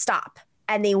never stop,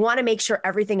 and they want to make sure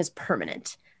everything is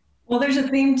permanent. Well, there's a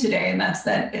theme today, and that's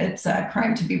that it's a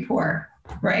crime to be poor,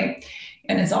 right?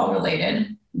 And it's all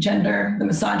related: gender, the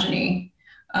misogyny,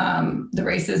 the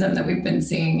racism that we've been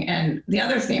seeing. And the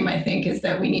other theme, I think, is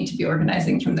that we need to be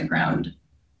organizing from the ground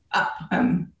up,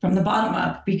 from the bottom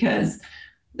up, because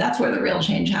that's where the real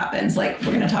change happens. Like, we're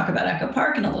going to talk about Echo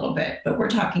Park in a little bit, but we're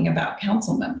talking about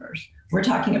council members. We're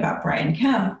talking about Brian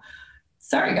Kemp.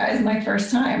 Sorry, guys, my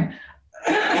first time.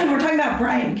 We're talking about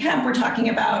Brian Kemp. We're talking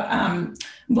about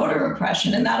voter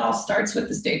repression, and that all starts with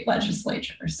the state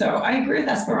legislature. So I agree with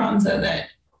Esperanza that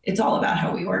it's all about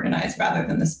how we organize rather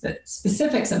than the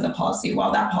specifics of the policy.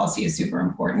 While that policy is super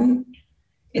important,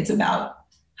 it's about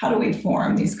how do we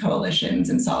form these coalitions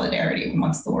in solidarity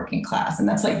amongst the working class? And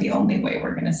that's the only way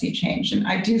we're going to see change. And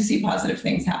I do see positive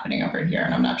things happening over here,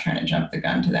 and I'm not trying to jump the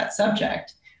gun to that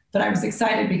subject. But I was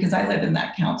excited because I live in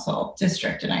that council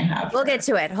district, and I have. We'll get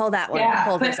to it. Hold that one. Yeah,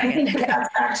 Hold but I think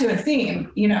that's back to a theme.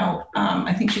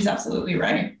 I think she's absolutely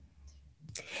right.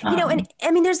 And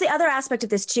I mean, there's the other aspect of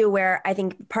this too, where I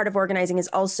think part of organizing is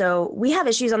also, we have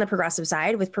issues on the progressive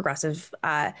side with progressive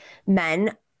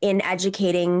men in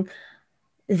educating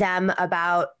them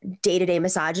about day-to-day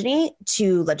misogyny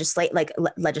to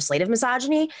legislative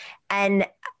misogyny. And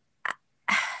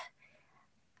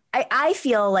I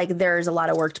feel like there's a lot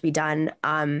of work to be done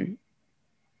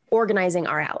organizing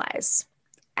our allies.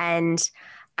 And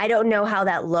I don't know how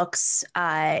that looks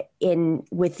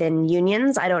within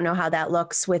unions. I don't know how that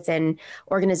looks within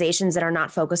organizations that are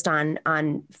not focused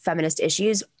on feminist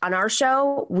issues. On our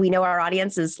show, we know our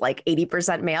audience is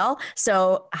 80% male.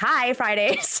 So hi,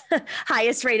 Fridays,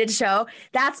 highest rated show.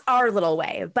 That's our little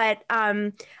way. But I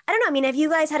don't know. I mean, have you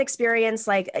guys had experience?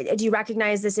 Do you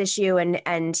recognize this issue?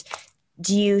 And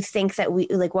do you think that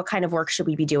what kind of work should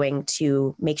we be doing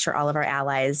to make sure all of our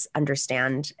allies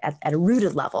understand at a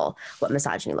rooted level what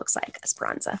misogyny looks like,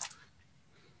 Esperanza?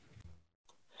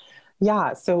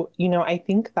 Yeah, so, I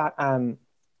think that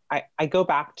I go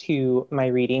back to my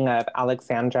reading of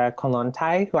Alexandra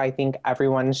Kollontai, who I think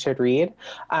everyone should read.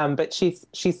 But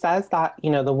she says that,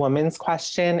 the woman's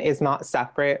question is not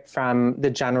separate from the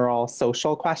general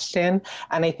social question.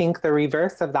 And I think the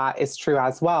reverse of that is true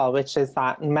as well, which is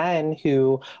that men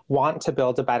who want to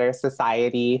build a better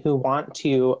society, who want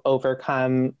to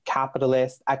overcome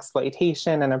capitalist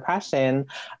exploitation and oppression,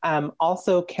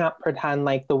 also can't pretend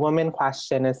like the woman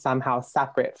question is somehow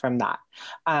separate from that.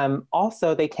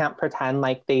 Also, they can't can't pretend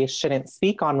like they shouldn't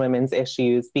speak on women's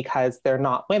issues because they're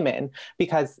not women.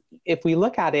 Because if we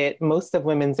look at it, most of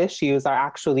women's issues are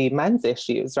actually men's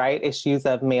issues, right? Issues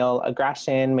of male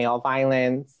aggression, male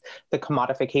violence, the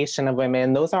commodification of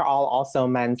women. Those are all also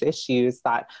men's issues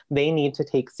that they need to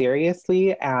take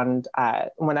seriously. And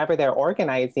whenever they're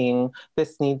organizing,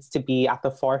 this needs to be at the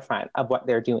forefront of what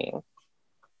they're doing.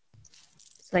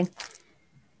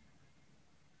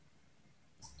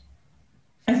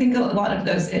 I think a lot of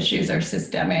those issues are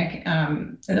systemic,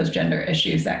 those gender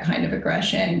issues, that kind of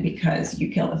aggression, because you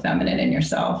kill the feminine in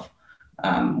yourself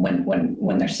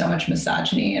when there's so much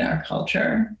misogyny in our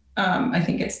culture. I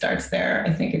think it starts there.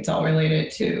 I think it's all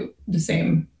related to the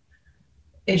same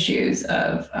issues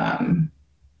of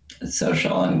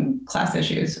social and class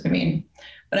issues. I mean,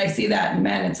 but I see that in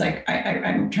men. It's like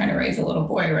I'm trying to raise a little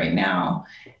boy right now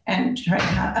and try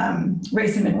to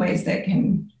raise him in ways that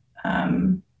can,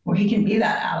 where he can be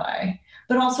that ally,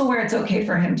 but also where it's okay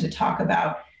for him to talk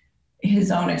about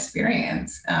his own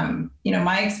experience.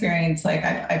 My experience, like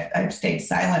I've stayed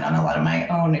silent on a lot of my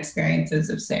own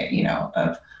experiences of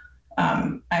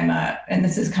and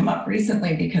this has come up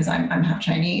recently because I'm half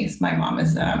Chinese. My mom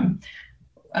is an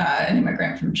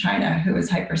immigrant from China who was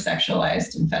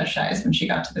hypersexualized and fetishized when she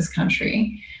got to this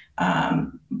country.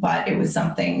 But it was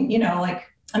something, like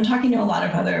I'm talking to a lot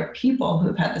of other people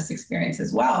who've had this experience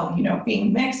as well.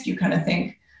 Being mixed, you kind of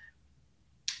think,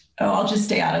 oh, I'll just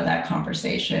stay out of that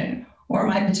conversation. Or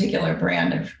my particular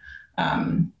brand of,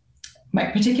 my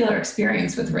particular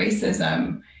experience with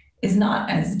racism is not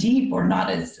as deep or not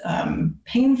as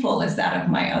painful as that of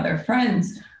my other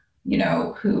friends,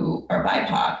 who are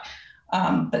BIPOC.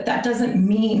 But that doesn't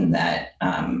mean that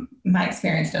my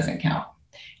experience doesn't count.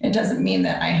 It doesn't mean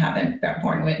that I haven't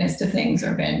borne witness to things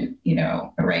or been,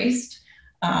 erased.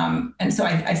 And so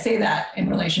I say that in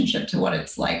relationship to what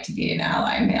it's like to be an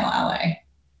ally, a male ally.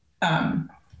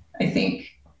 I think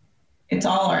it's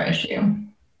all our issue.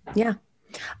 Yeah.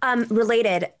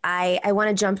 Related, I want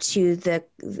to jump to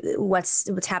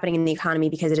what's happening in the economy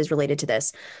because it is related to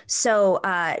this. So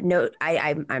I'm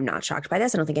not shocked by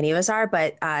this. I don't think any of us are,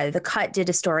 but The Cut did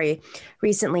a story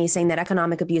recently saying that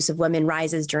economic abuse of women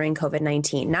rises during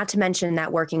COVID-19. Not to mention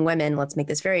that working women, let's make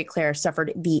this very clear,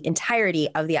 suffered the entirety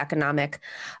of the economic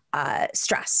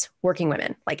stress. Working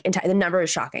women, the number is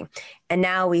shocking. And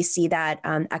now we see that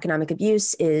economic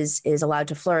abuse is allowed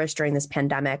to flourish during this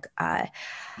pandemic.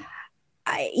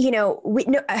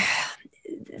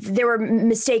 There were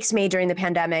mistakes made during the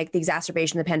pandemic, the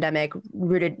exacerbation of the pandemic,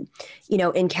 rooted,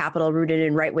 in capital, rooted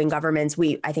in right-wing governments.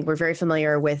 I think we're very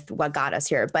familiar with what got us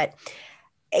here. But,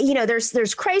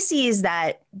 there's crises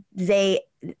that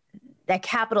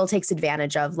capital takes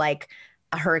advantage of, like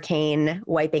a hurricane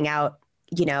wiping out,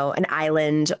 an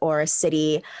island or a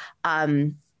city.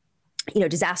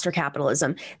 Disaster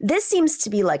capitalism. This seems to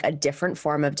be like a different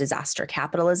form of disaster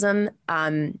capitalism.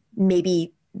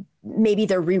 Maybe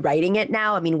they're rewriting it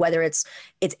now. I mean, whether it's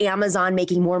Amazon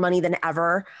making more money than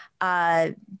ever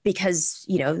because,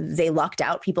 they lucked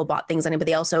out, people bought things on it, but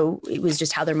it was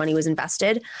just how their money was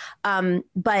invested.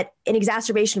 But an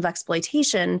exacerbation of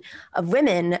exploitation of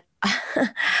women,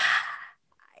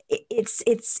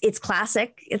 it's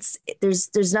classic.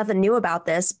 There's nothing new about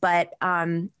this, but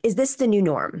is this the new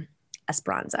norm,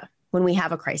 Esperanza, when we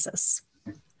have a crisis?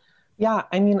 Yeah,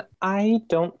 I mean, I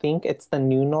don't think it's the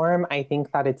new norm. I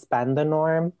think that it's been the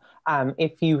norm.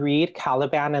 If you read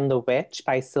Caliban and the Witch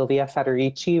by Silvia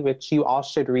Federici, which you all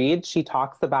should read, she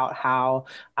talks about how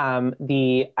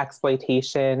the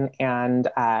exploitation and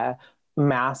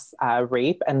mass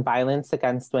rape and violence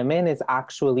against women is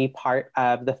actually part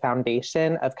of the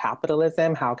foundation of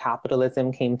capitalism, how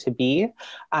capitalism came to be.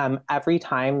 Every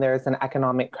time there's an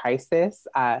economic crisis,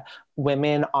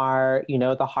 women are,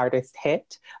 the hardest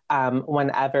hit.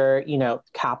 Whenever,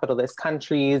 capitalist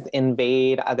countries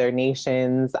invade other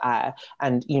nations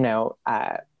and,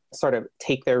 sort of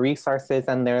take their resources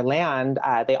and their land,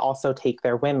 they also take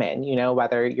their women,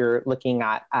 whether you're looking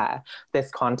at this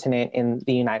continent in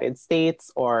the United States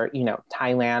or,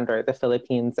 Thailand or the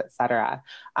Philippines, et cetera.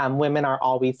 Women are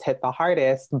always hit the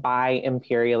hardest by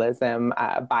imperialism,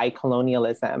 by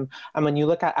colonialism. And when you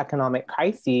look at economic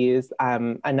crises,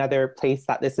 another place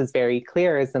that this is very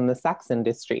clear is in the sex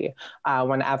industry.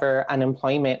 Whenever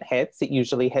unemployment hits, it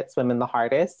usually hits women the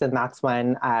hardest. And that's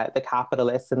when the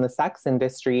capitalists in the sex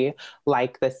industry,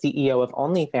 like the CEO of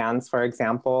OnlyFans, for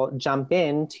example, jump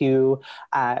in to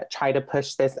try to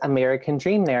push this American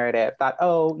dream narrative that,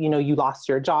 you lost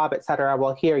your job, et cetera.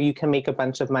 Well, here, you can make a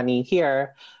bunch of money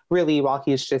here, really, while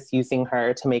he's just using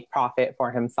her to make profit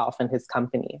for himself and his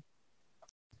company.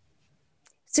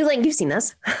 Sue-Ling, you've seen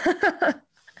this.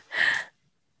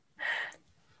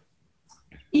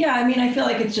 Yeah, I mean, I feel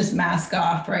like it's just mask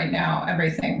off right now,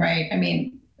 everything, right? I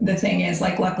mean, the thing is,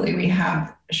 like, luckily we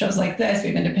have shows like this, we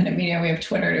have independent media, we have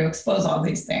Twitter to expose all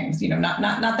these things. You know, not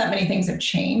that many things have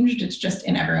changed. It's just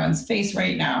in everyone's face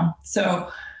right now. So,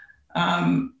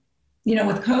 you know,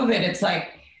 with COVID, it's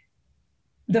like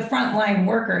the frontline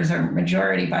workers are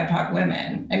majority BIPOC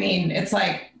women. I mean, it's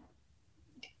like,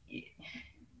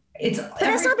 but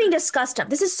that's not being discussed.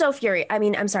 This is so furious. I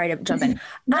mean, I'm sorry to jump in.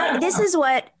 This is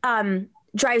what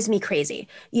drives me crazy,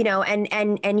 you know,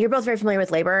 and you're both very familiar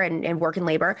with labor and work in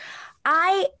labor.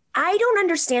 I don't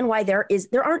understand why there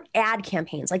aren't ad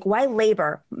campaigns, like why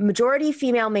labor, majority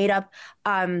female made up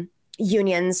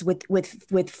unions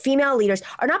with female leaders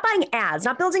are not buying ads,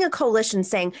 not building a coalition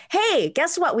saying, hey,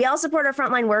 guess what? We all support our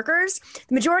frontline workers.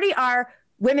 The majority are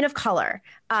women of color,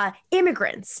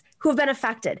 immigrants who have been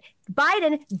affected.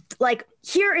 Biden, like,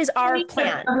 here is our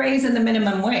plan. A raise in the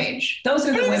minimum wage. Those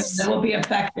are the women that will be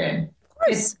affected.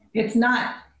 It's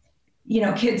not, you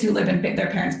know, kids who live in their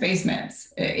parents'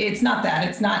 basements. It's not that.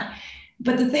 It's not.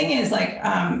 But the thing is, like,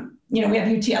 you know, we have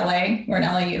UTLA. We're an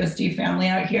LAUSD family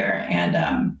out here,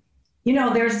 and you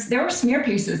know, there were smear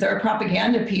pieces, there were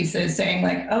propaganda pieces saying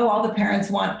like, oh, all the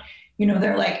parents want, you know,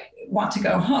 they're like want to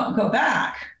go home, go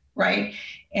back, right?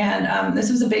 And this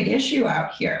was a big issue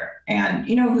out here. And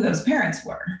you know who those parents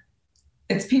were?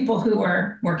 It's people who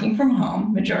were working from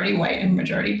home, majority white and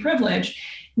majority privileged.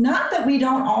 Not that we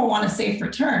don't all want a safe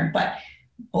return, but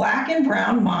Black and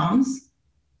brown moms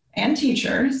and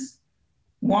teachers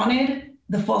wanted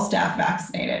the full staff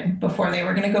vaccinated before they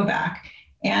were going to go back.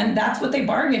 And that's what they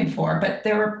bargained for. But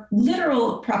there were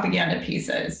literal propaganda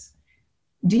pieces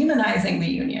demonizing the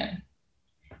union.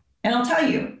 And I'll tell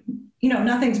you, you know,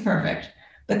 nothing's perfect,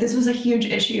 but this was a huge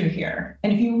issue here.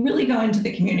 And if you really go into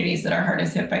the communities that are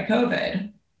hardest hit by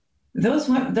COVID, those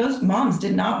moms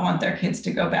did not want their kids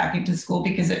to go back into school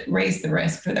because it raised the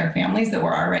risk for their families that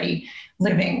were already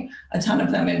living, a ton of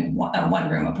them in a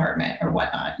one-room apartment or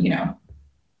whatnot, you know.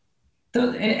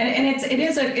 It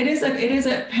is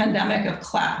a pandemic of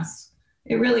class.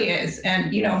 It really is.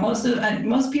 And, you know,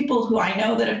 most people who I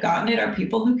know that have gotten it are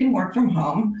people who can work from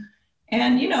home.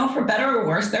 And, you know, for better or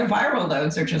worse, their viral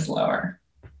loads are just lower.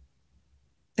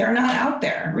 They're not out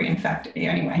there reinfected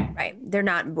anyway. Right. They're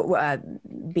not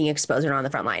being exposed or on the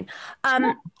front line.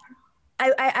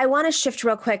 I want to shift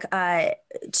real quick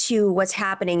to what's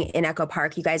happening in Echo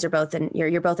Park. You guys are both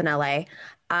you're both in LA.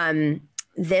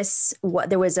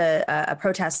 There was a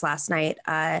protest last night.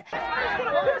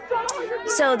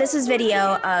 So this is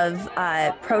video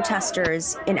of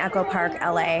protesters in Echo Park,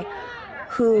 LA,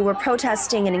 who were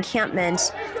protesting an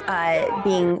encampment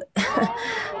being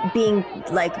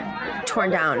like torn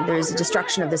down. There's a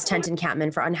destruction of this tent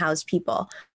encampment for unhoused people.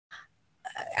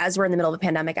 As we're in the middle of a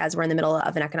pandemic, as we're in the middle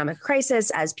of an economic crisis,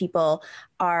 as people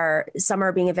some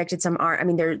are being evicted, some aren't. I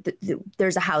mean,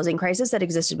 there's a housing crisis that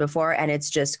existed before, and it's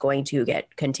just going to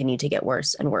continue to get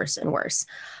worse and worse and worse.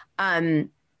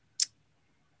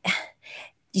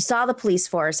 You saw the police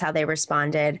force, how they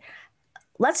responded.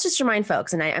 Let's just remind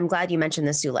folks, and I'm glad you mentioned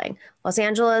this, Sue-Ling. Los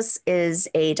Angeles is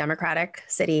a Democratic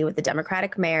city with a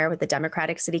Democratic mayor, with a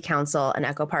Democratic city council, and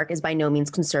Echo Park is by no means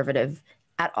conservative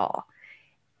at all.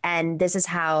 And this is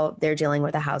how they're dealing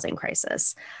with a housing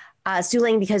crisis.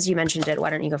 Sue-Ling, because you mentioned it,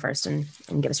 why don't you go first and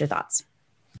give us your thoughts?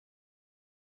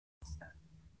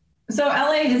 So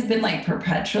LA has been like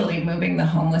perpetually moving the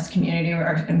homeless community,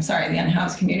 the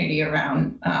unhoused community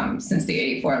around since the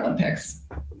 '84 Olympics.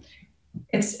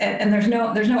 And there's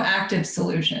no active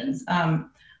solutions.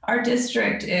 Our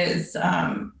district is,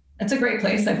 it's a great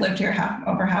place. I've lived here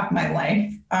over half my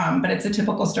life, but it's a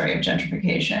typical story of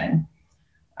gentrification.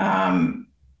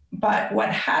 But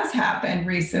what has happened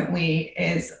recently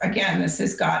is, again, this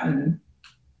has gotten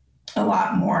a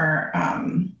lot more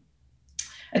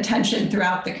attention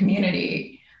throughout the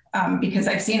community because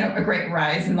I've seen a great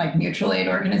rise in like mutual aid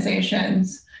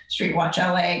organizations, Street Watch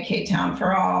LA, K-Town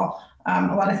for All,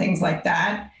 a lot of things like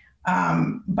that.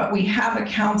 But we have a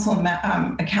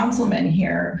councilman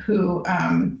here who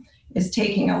is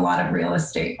taking a lot of real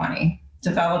estate money,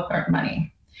 developer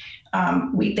money.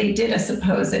 They did a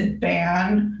supposed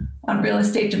ban on real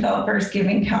estate developers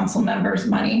giving council members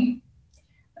money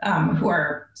who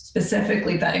are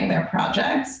specifically vetting their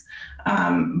projects.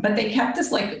 But they kept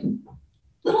this like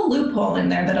little loophole in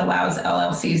there that allows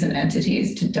LLCs and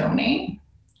entities to donate.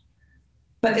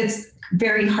 But it's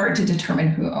very hard to determine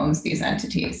who owns these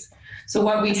entities. So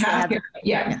what we have here,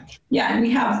 and we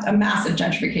have a massive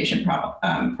gentrification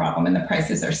problem, and the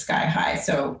prices are sky high.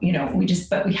 So, you know,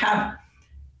 but we have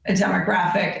a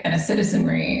demographic and a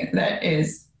citizenry that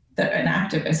an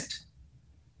activist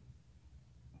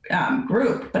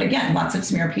group. But again, lots of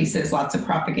smear pieces, lots of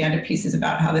propaganda pieces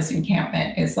about how this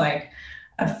encampment is like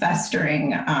a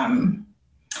festering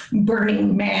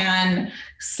Burning Man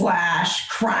 /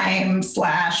 crime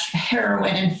 /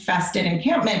 heroin infested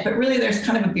encampment. But really, there's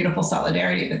kind of a beautiful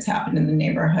solidarity that's happened in the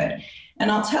neighborhood.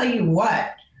 And I'll tell you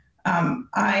what,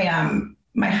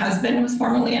 my husband was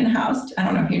formerly in-housed. I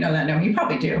don't know if you know that. No, you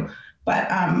probably do. But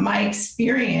my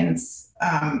experience,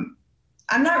 I'm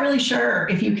not really sure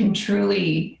if you can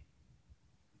truly,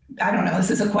 I don't know, this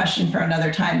is a question for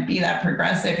another time, be that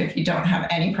progressive if you don't have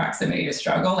any proximity to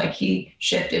struggle. Like, he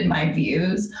shifted my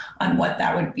views on what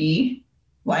that would be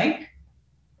like.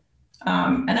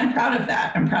 And I'm proud of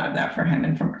that. I'm proud of that for him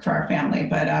and for our family.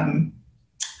 But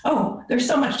oh, there's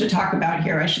so much to talk about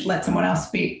here. I should let someone else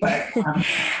speak. But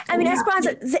I mean,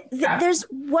 Esperanza, there's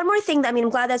one more thing. I'm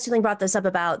glad that Sue-Ling brought this up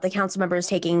about the council members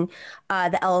taking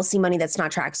the LLC money that's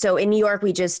not tracked. So in New York,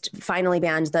 we just finally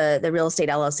banned the real estate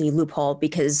LLC loophole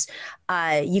because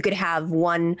you could have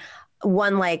one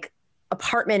like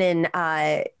apartment in,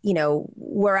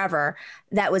 wherever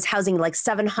that was housing like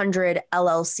 700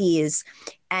 LLCs,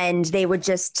 and they would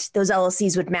just, those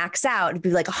LLCs would max out. It'd be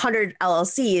like 100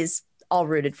 LLCs, all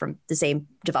rooted from the same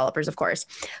developers, of course,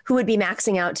 who would be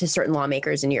maxing out to certain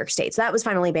lawmakers in New York State. So that was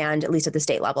finally banned, at least at the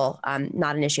state level,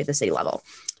 not an issue at the city level.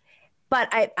 But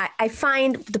I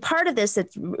find the part of this that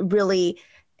really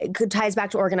ties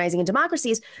back to organizing and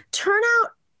democracies,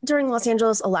 turnout during Los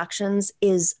Angeles elections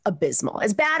is abysmal.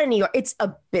 It's bad in New York. It's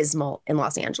abysmal in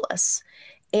Los Angeles.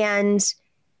 And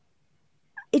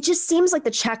it just seems like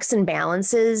the checks and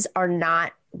balances are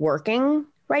not working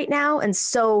right now. And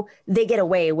so they get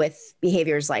away with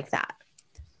behaviors like that.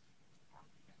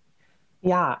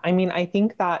 Yeah, I mean, I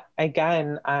think that,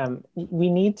 again,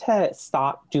 we need to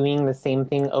stop doing the same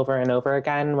thing over and over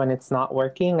again when it's not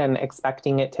working and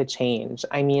expecting it to change.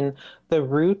 I mean, the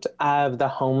root of the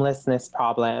homelessness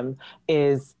problem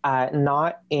is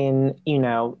not in,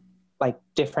 like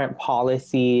different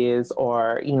policies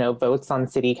or, votes on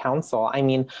city council. I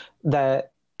mean, the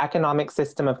economic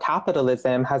system of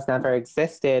capitalism has never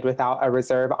existed without a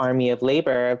reserve army of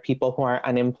labor of people who are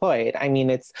unemployed. I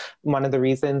mean, it's one of the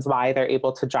reasons why they're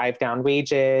able to drive down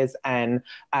wages and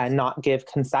not give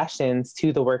concessions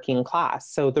to the working class.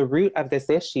 So the root of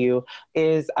this issue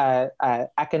is a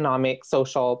economic,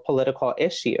 social, political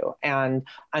issue. And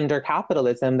under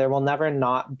capitalism, there will never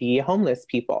not be homeless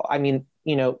people. I mean,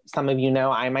 some of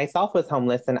I myself was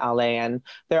homeless in LA, and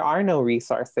there are no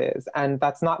resources, and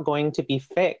that's not going to be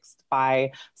fixed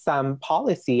by some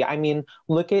policy. I mean,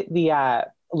 look at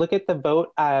the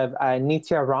vote of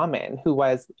Nitya Raman, who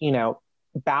was,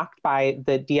 backed by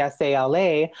the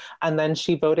DSA-LA, and then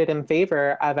she voted in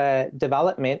favor of a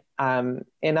development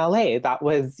in LA that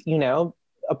was,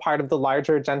 a part of the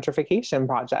larger gentrification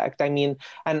project. I mean,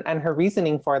 and her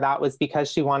reasoning for that was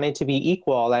because she wanted to be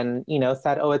equal and,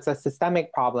 said, oh, it's a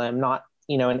systemic problem, not,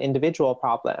 an individual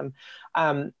problem.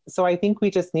 So I think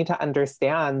we just need to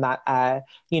understand that,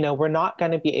 we're not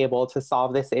going to be able to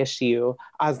solve this issue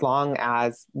as long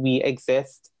as we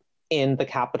exist in the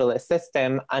capitalist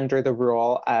system under the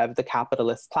rule of the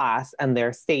capitalist class and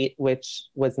their state, which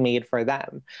was made for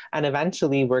them. And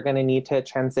eventually we're going to need to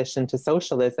transition to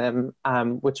socialism,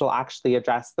 which will actually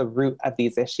address the root of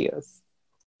these issues.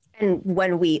 And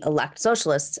when we elect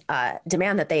socialists,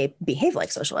 demand that they behave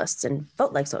like socialists and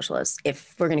vote like socialists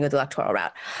if we're going to go the electoral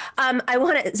route. I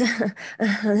want to,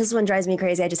 this one drives me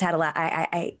crazy. I just had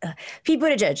Pete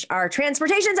Buttigieg, our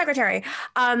transportation secretary,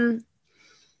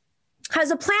 has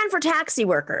a plan for taxi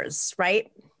workers, right?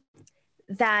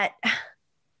 That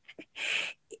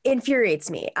infuriates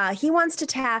me. He wants to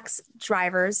tax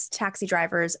taxi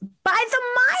drivers by the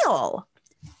mile.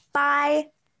 By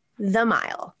the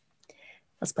mile.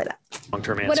 Let's play that.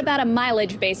 Long-term answer. What about a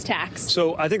mileage-based tax?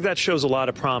 So I think that shows a lot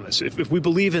of promise. If we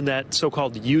believe in that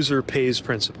so-called user pays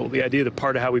principle, the idea that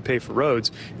part of how we pay for roads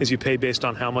is you pay based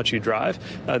on how much you drive,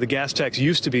 the gas tax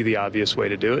used to be the obvious way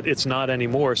to do it. It's not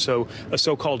anymore. So a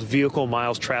so-called vehicle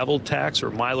miles traveled tax or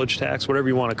mileage tax, whatever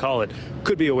you want to call it,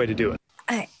 could be a way to do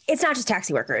it. It's not just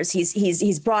taxi workers.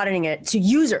 He's broadening it to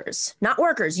users, not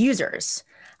workers, users.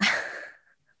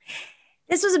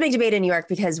 This was a big debate in New York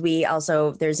because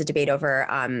there's a debate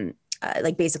over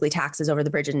basically taxes over the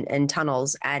bridge and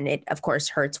tunnels. And it, of course,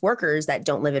 hurts workers that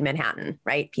don't live in Manhattan,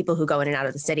 right? People who go in and out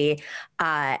of the city,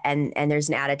 and there's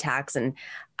an added tax, and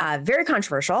very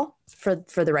controversial for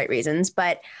the right reasons.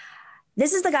 But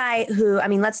this is the guy who, I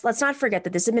mean, let's not forget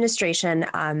that this administration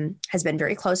has been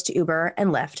very close to Uber and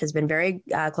Lyft, has been very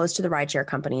close to the rideshare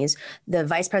companies. The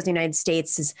vice president of the United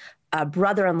States'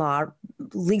 brother-in-law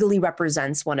legally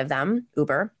represents one of them,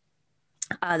 Uber.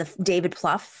 David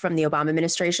Plouffe from the Obama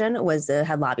administration was the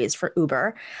head lobbyist for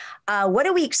Uber. What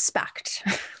do we expect?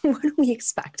 What do we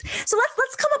expect? So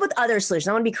let's come up with other solutions.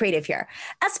 I want to be creative here.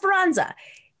 Esperanza,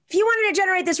 if you wanted to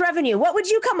generate this revenue, what would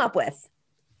you come up with?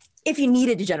 If you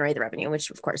needed to generate the revenue,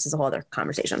 which of course is a whole other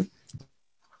conversation.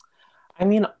 I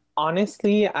mean,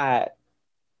 honestly,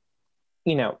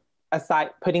 aside,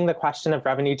 putting the question of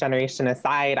revenue generation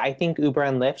aside, I think Uber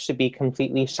and Lyft should be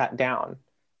completely shut down.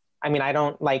 I mean, I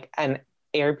don't like an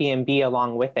Airbnb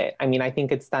along with it. I mean, I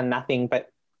think it's done nothing but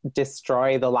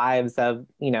destroy the lives of,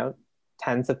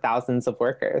 tens of thousands of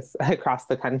workers across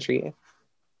the country.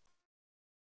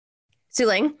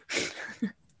 Sue-Ling,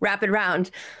 rapid round.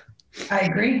 I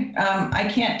agree. I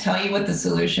can't tell you what the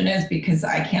solution is because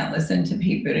I can't listen to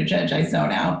Pete Buttigieg. I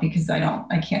zone out because I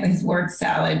can't, his word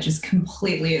salad just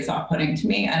completely is off-putting to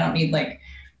me. I don't even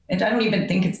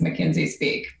think it's McKinsey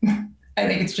speak. I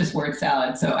think it's just word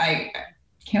salad. So I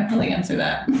can't really answer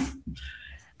that.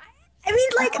 I mean,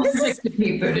 like,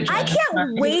 Pete Buttigieg. I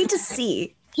can't wait to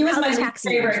see. He was my least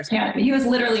favorite candidate. He was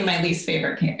literally my least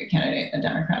favorite candidate in a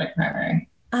Democratic primary.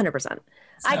 100%.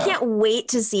 So. I can't wait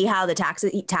to see how the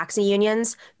taxi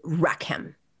unions wreck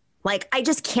him. Like, I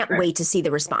just can't wait to see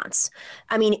the response.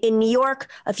 I mean, in New York,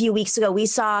 a few weeks ago, we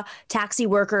saw taxi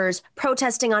workers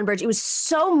protesting on bridge. It was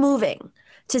so moving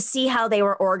to see how they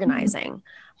were organizing.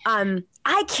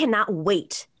 I cannot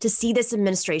wait to see this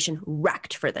administration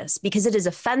wrecked for this because it is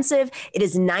offensive. It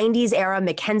is 90s era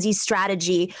McKinsey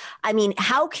strategy. I mean,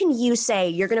 how can you say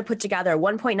you're going to put together a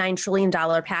 $1.9 trillion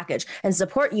package and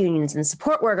support unions and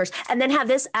support workers and then have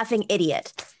this effing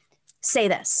idiot say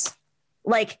this?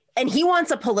 Like, and he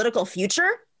wants a political future?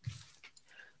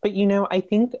 But, I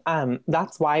think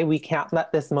that's why we can't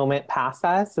let this moment pass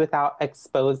us without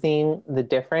exposing the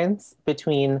difference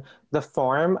between the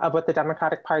form of what the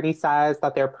Democratic Party says,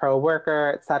 that they're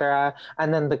pro-worker, et cetera,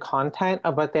 and then the content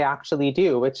of what they actually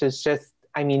do, which is just,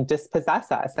 dispossess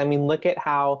us. Look at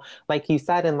how, like you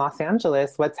said, in Los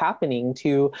Angeles, what's happening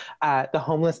to the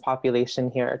homeless population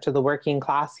here, to the working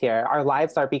class here. Our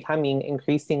lives are becoming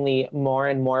increasingly more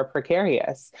and more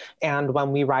precarious. And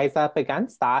when we rise up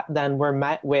against that, then we're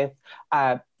met with,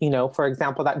 for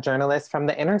example, that journalist from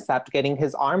The Intercept getting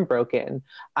his arm broken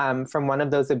from one of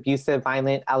those abusive,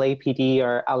 violent LAPD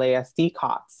or LASD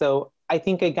cops. So I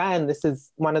think, again, this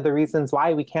is one of the reasons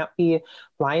why we can't be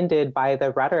blinded by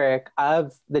the rhetoric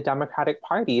of the Democratic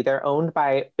Party. They're owned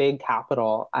by big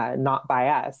capital, not by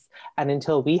us. And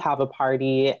until we have a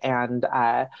party and,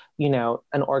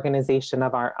 an organization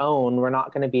of our own, we're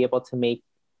not going to be able to make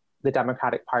the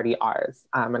Democratic Party ours.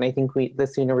 And I think the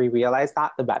sooner we realize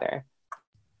that, the better.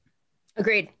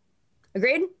 Agreed.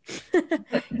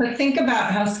 But think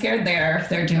about how scared they are if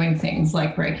they're doing things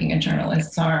like breaking a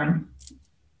journalist's arm.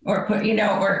 Or some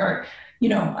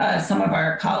of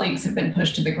our colleagues have been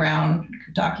pushed to the ground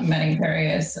documenting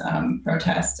various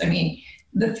protests. I mean,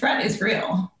 the threat is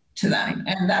real to them,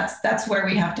 and that's where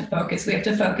we have to focus. We have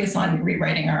to focus on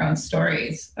rewriting our own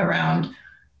stories around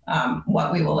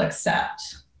what we will accept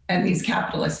and these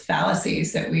capitalist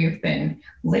fallacies that we've been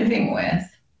living with.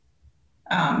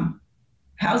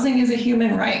 Housing is a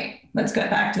human right. Let's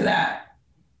get back to that.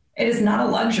 It is not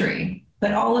a luxury,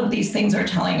 but all of these things are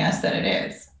telling us that it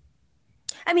is.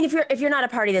 I mean, if you're not a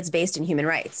party that's based in human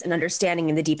rights and understanding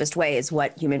in the deepest ways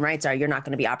what human rights are, you're not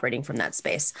going to be operating from that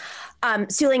space.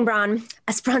 Sue-Ling, Braun,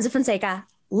 Esperanza, Fonseca,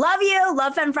 love you.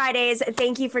 Love Femme Fridays.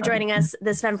 Thank you for joining us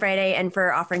this Femme Friday and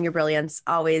for offering your brilliance.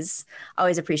 Always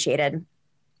appreciated.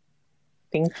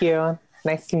 Thank you.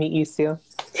 Nice to meet you, Sue.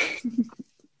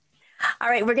 All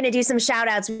right, we're going to do some shout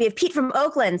outs. We have Pete from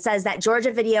Oakland says that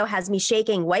Georgia video has me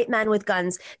shaking. White men with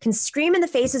guns can scream in the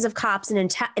faces of cops in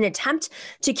an attempt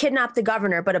to kidnap the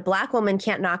governor, but a black woman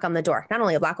can't knock on the door. Not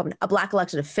only a black woman, a black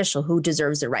elected official who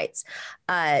deserves their rights.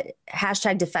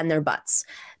 Hashtag defend their butts.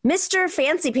 Mr.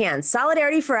 Fancy Pants,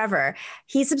 Solidarity Forever.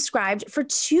 He subscribed for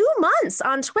 2 months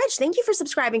on Twitch. Thank you for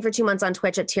subscribing for 2 months on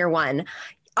Twitch at Tier 1.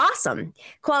 Awesome.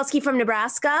 Kowalski from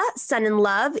Nebraska, Sun and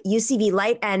Love, UCV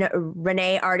Light, and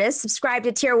Renee Artist subscribe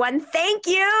to Tier 1. Thank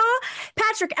you.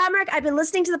 Patrick Emmerich, I've been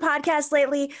listening to the podcast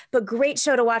lately, but great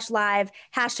show to watch live.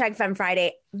 Hashtag Femme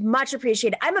Friday. Much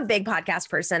appreciated. I'm a big podcast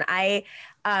person.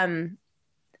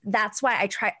 That's why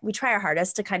we try our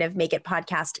hardest to kind of make it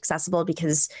podcast accessible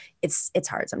because it's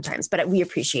hard sometimes, but we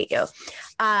appreciate you.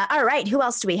 All right. Who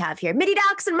else do we have here? Midi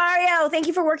Docs and Mario. Thank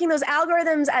you for working those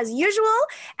algorithms as usual.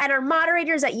 And our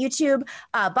moderators at YouTube,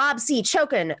 Bob C,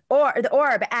 Chokin, or the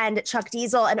Orb, and Chuck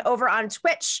Diesel. And over on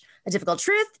Twitch, A Difficult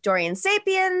Truth, Dorian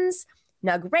Sapiens,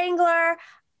 Nug Wrangler,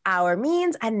 Our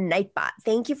Means, and Nightbot.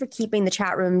 Thank you for keeping the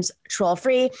chat rooms troll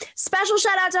free. Special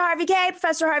shout out to Harvey K,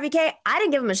 Professor Harvey K. I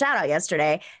didn't give him a shout out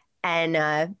yesterday.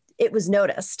 and it was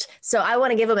noticed. So I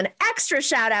want to give him an extra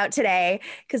shout out today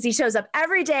because he shows up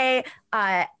every day.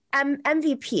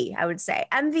 MVP, I would say.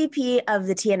 MVP of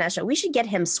the TNS show. We should get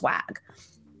him swag.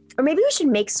 Or maybe we should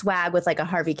make swag with like a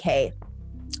Harvey K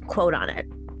quote on it.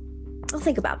 I'll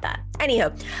think about that.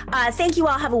 Anyhow, thank you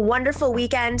all. Have a wonderful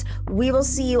weekend. We will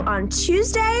see you on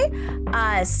Tuesday.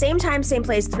 Same time, same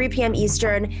place, 3 p.m.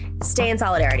 Eastern. Stay in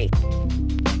solidarity.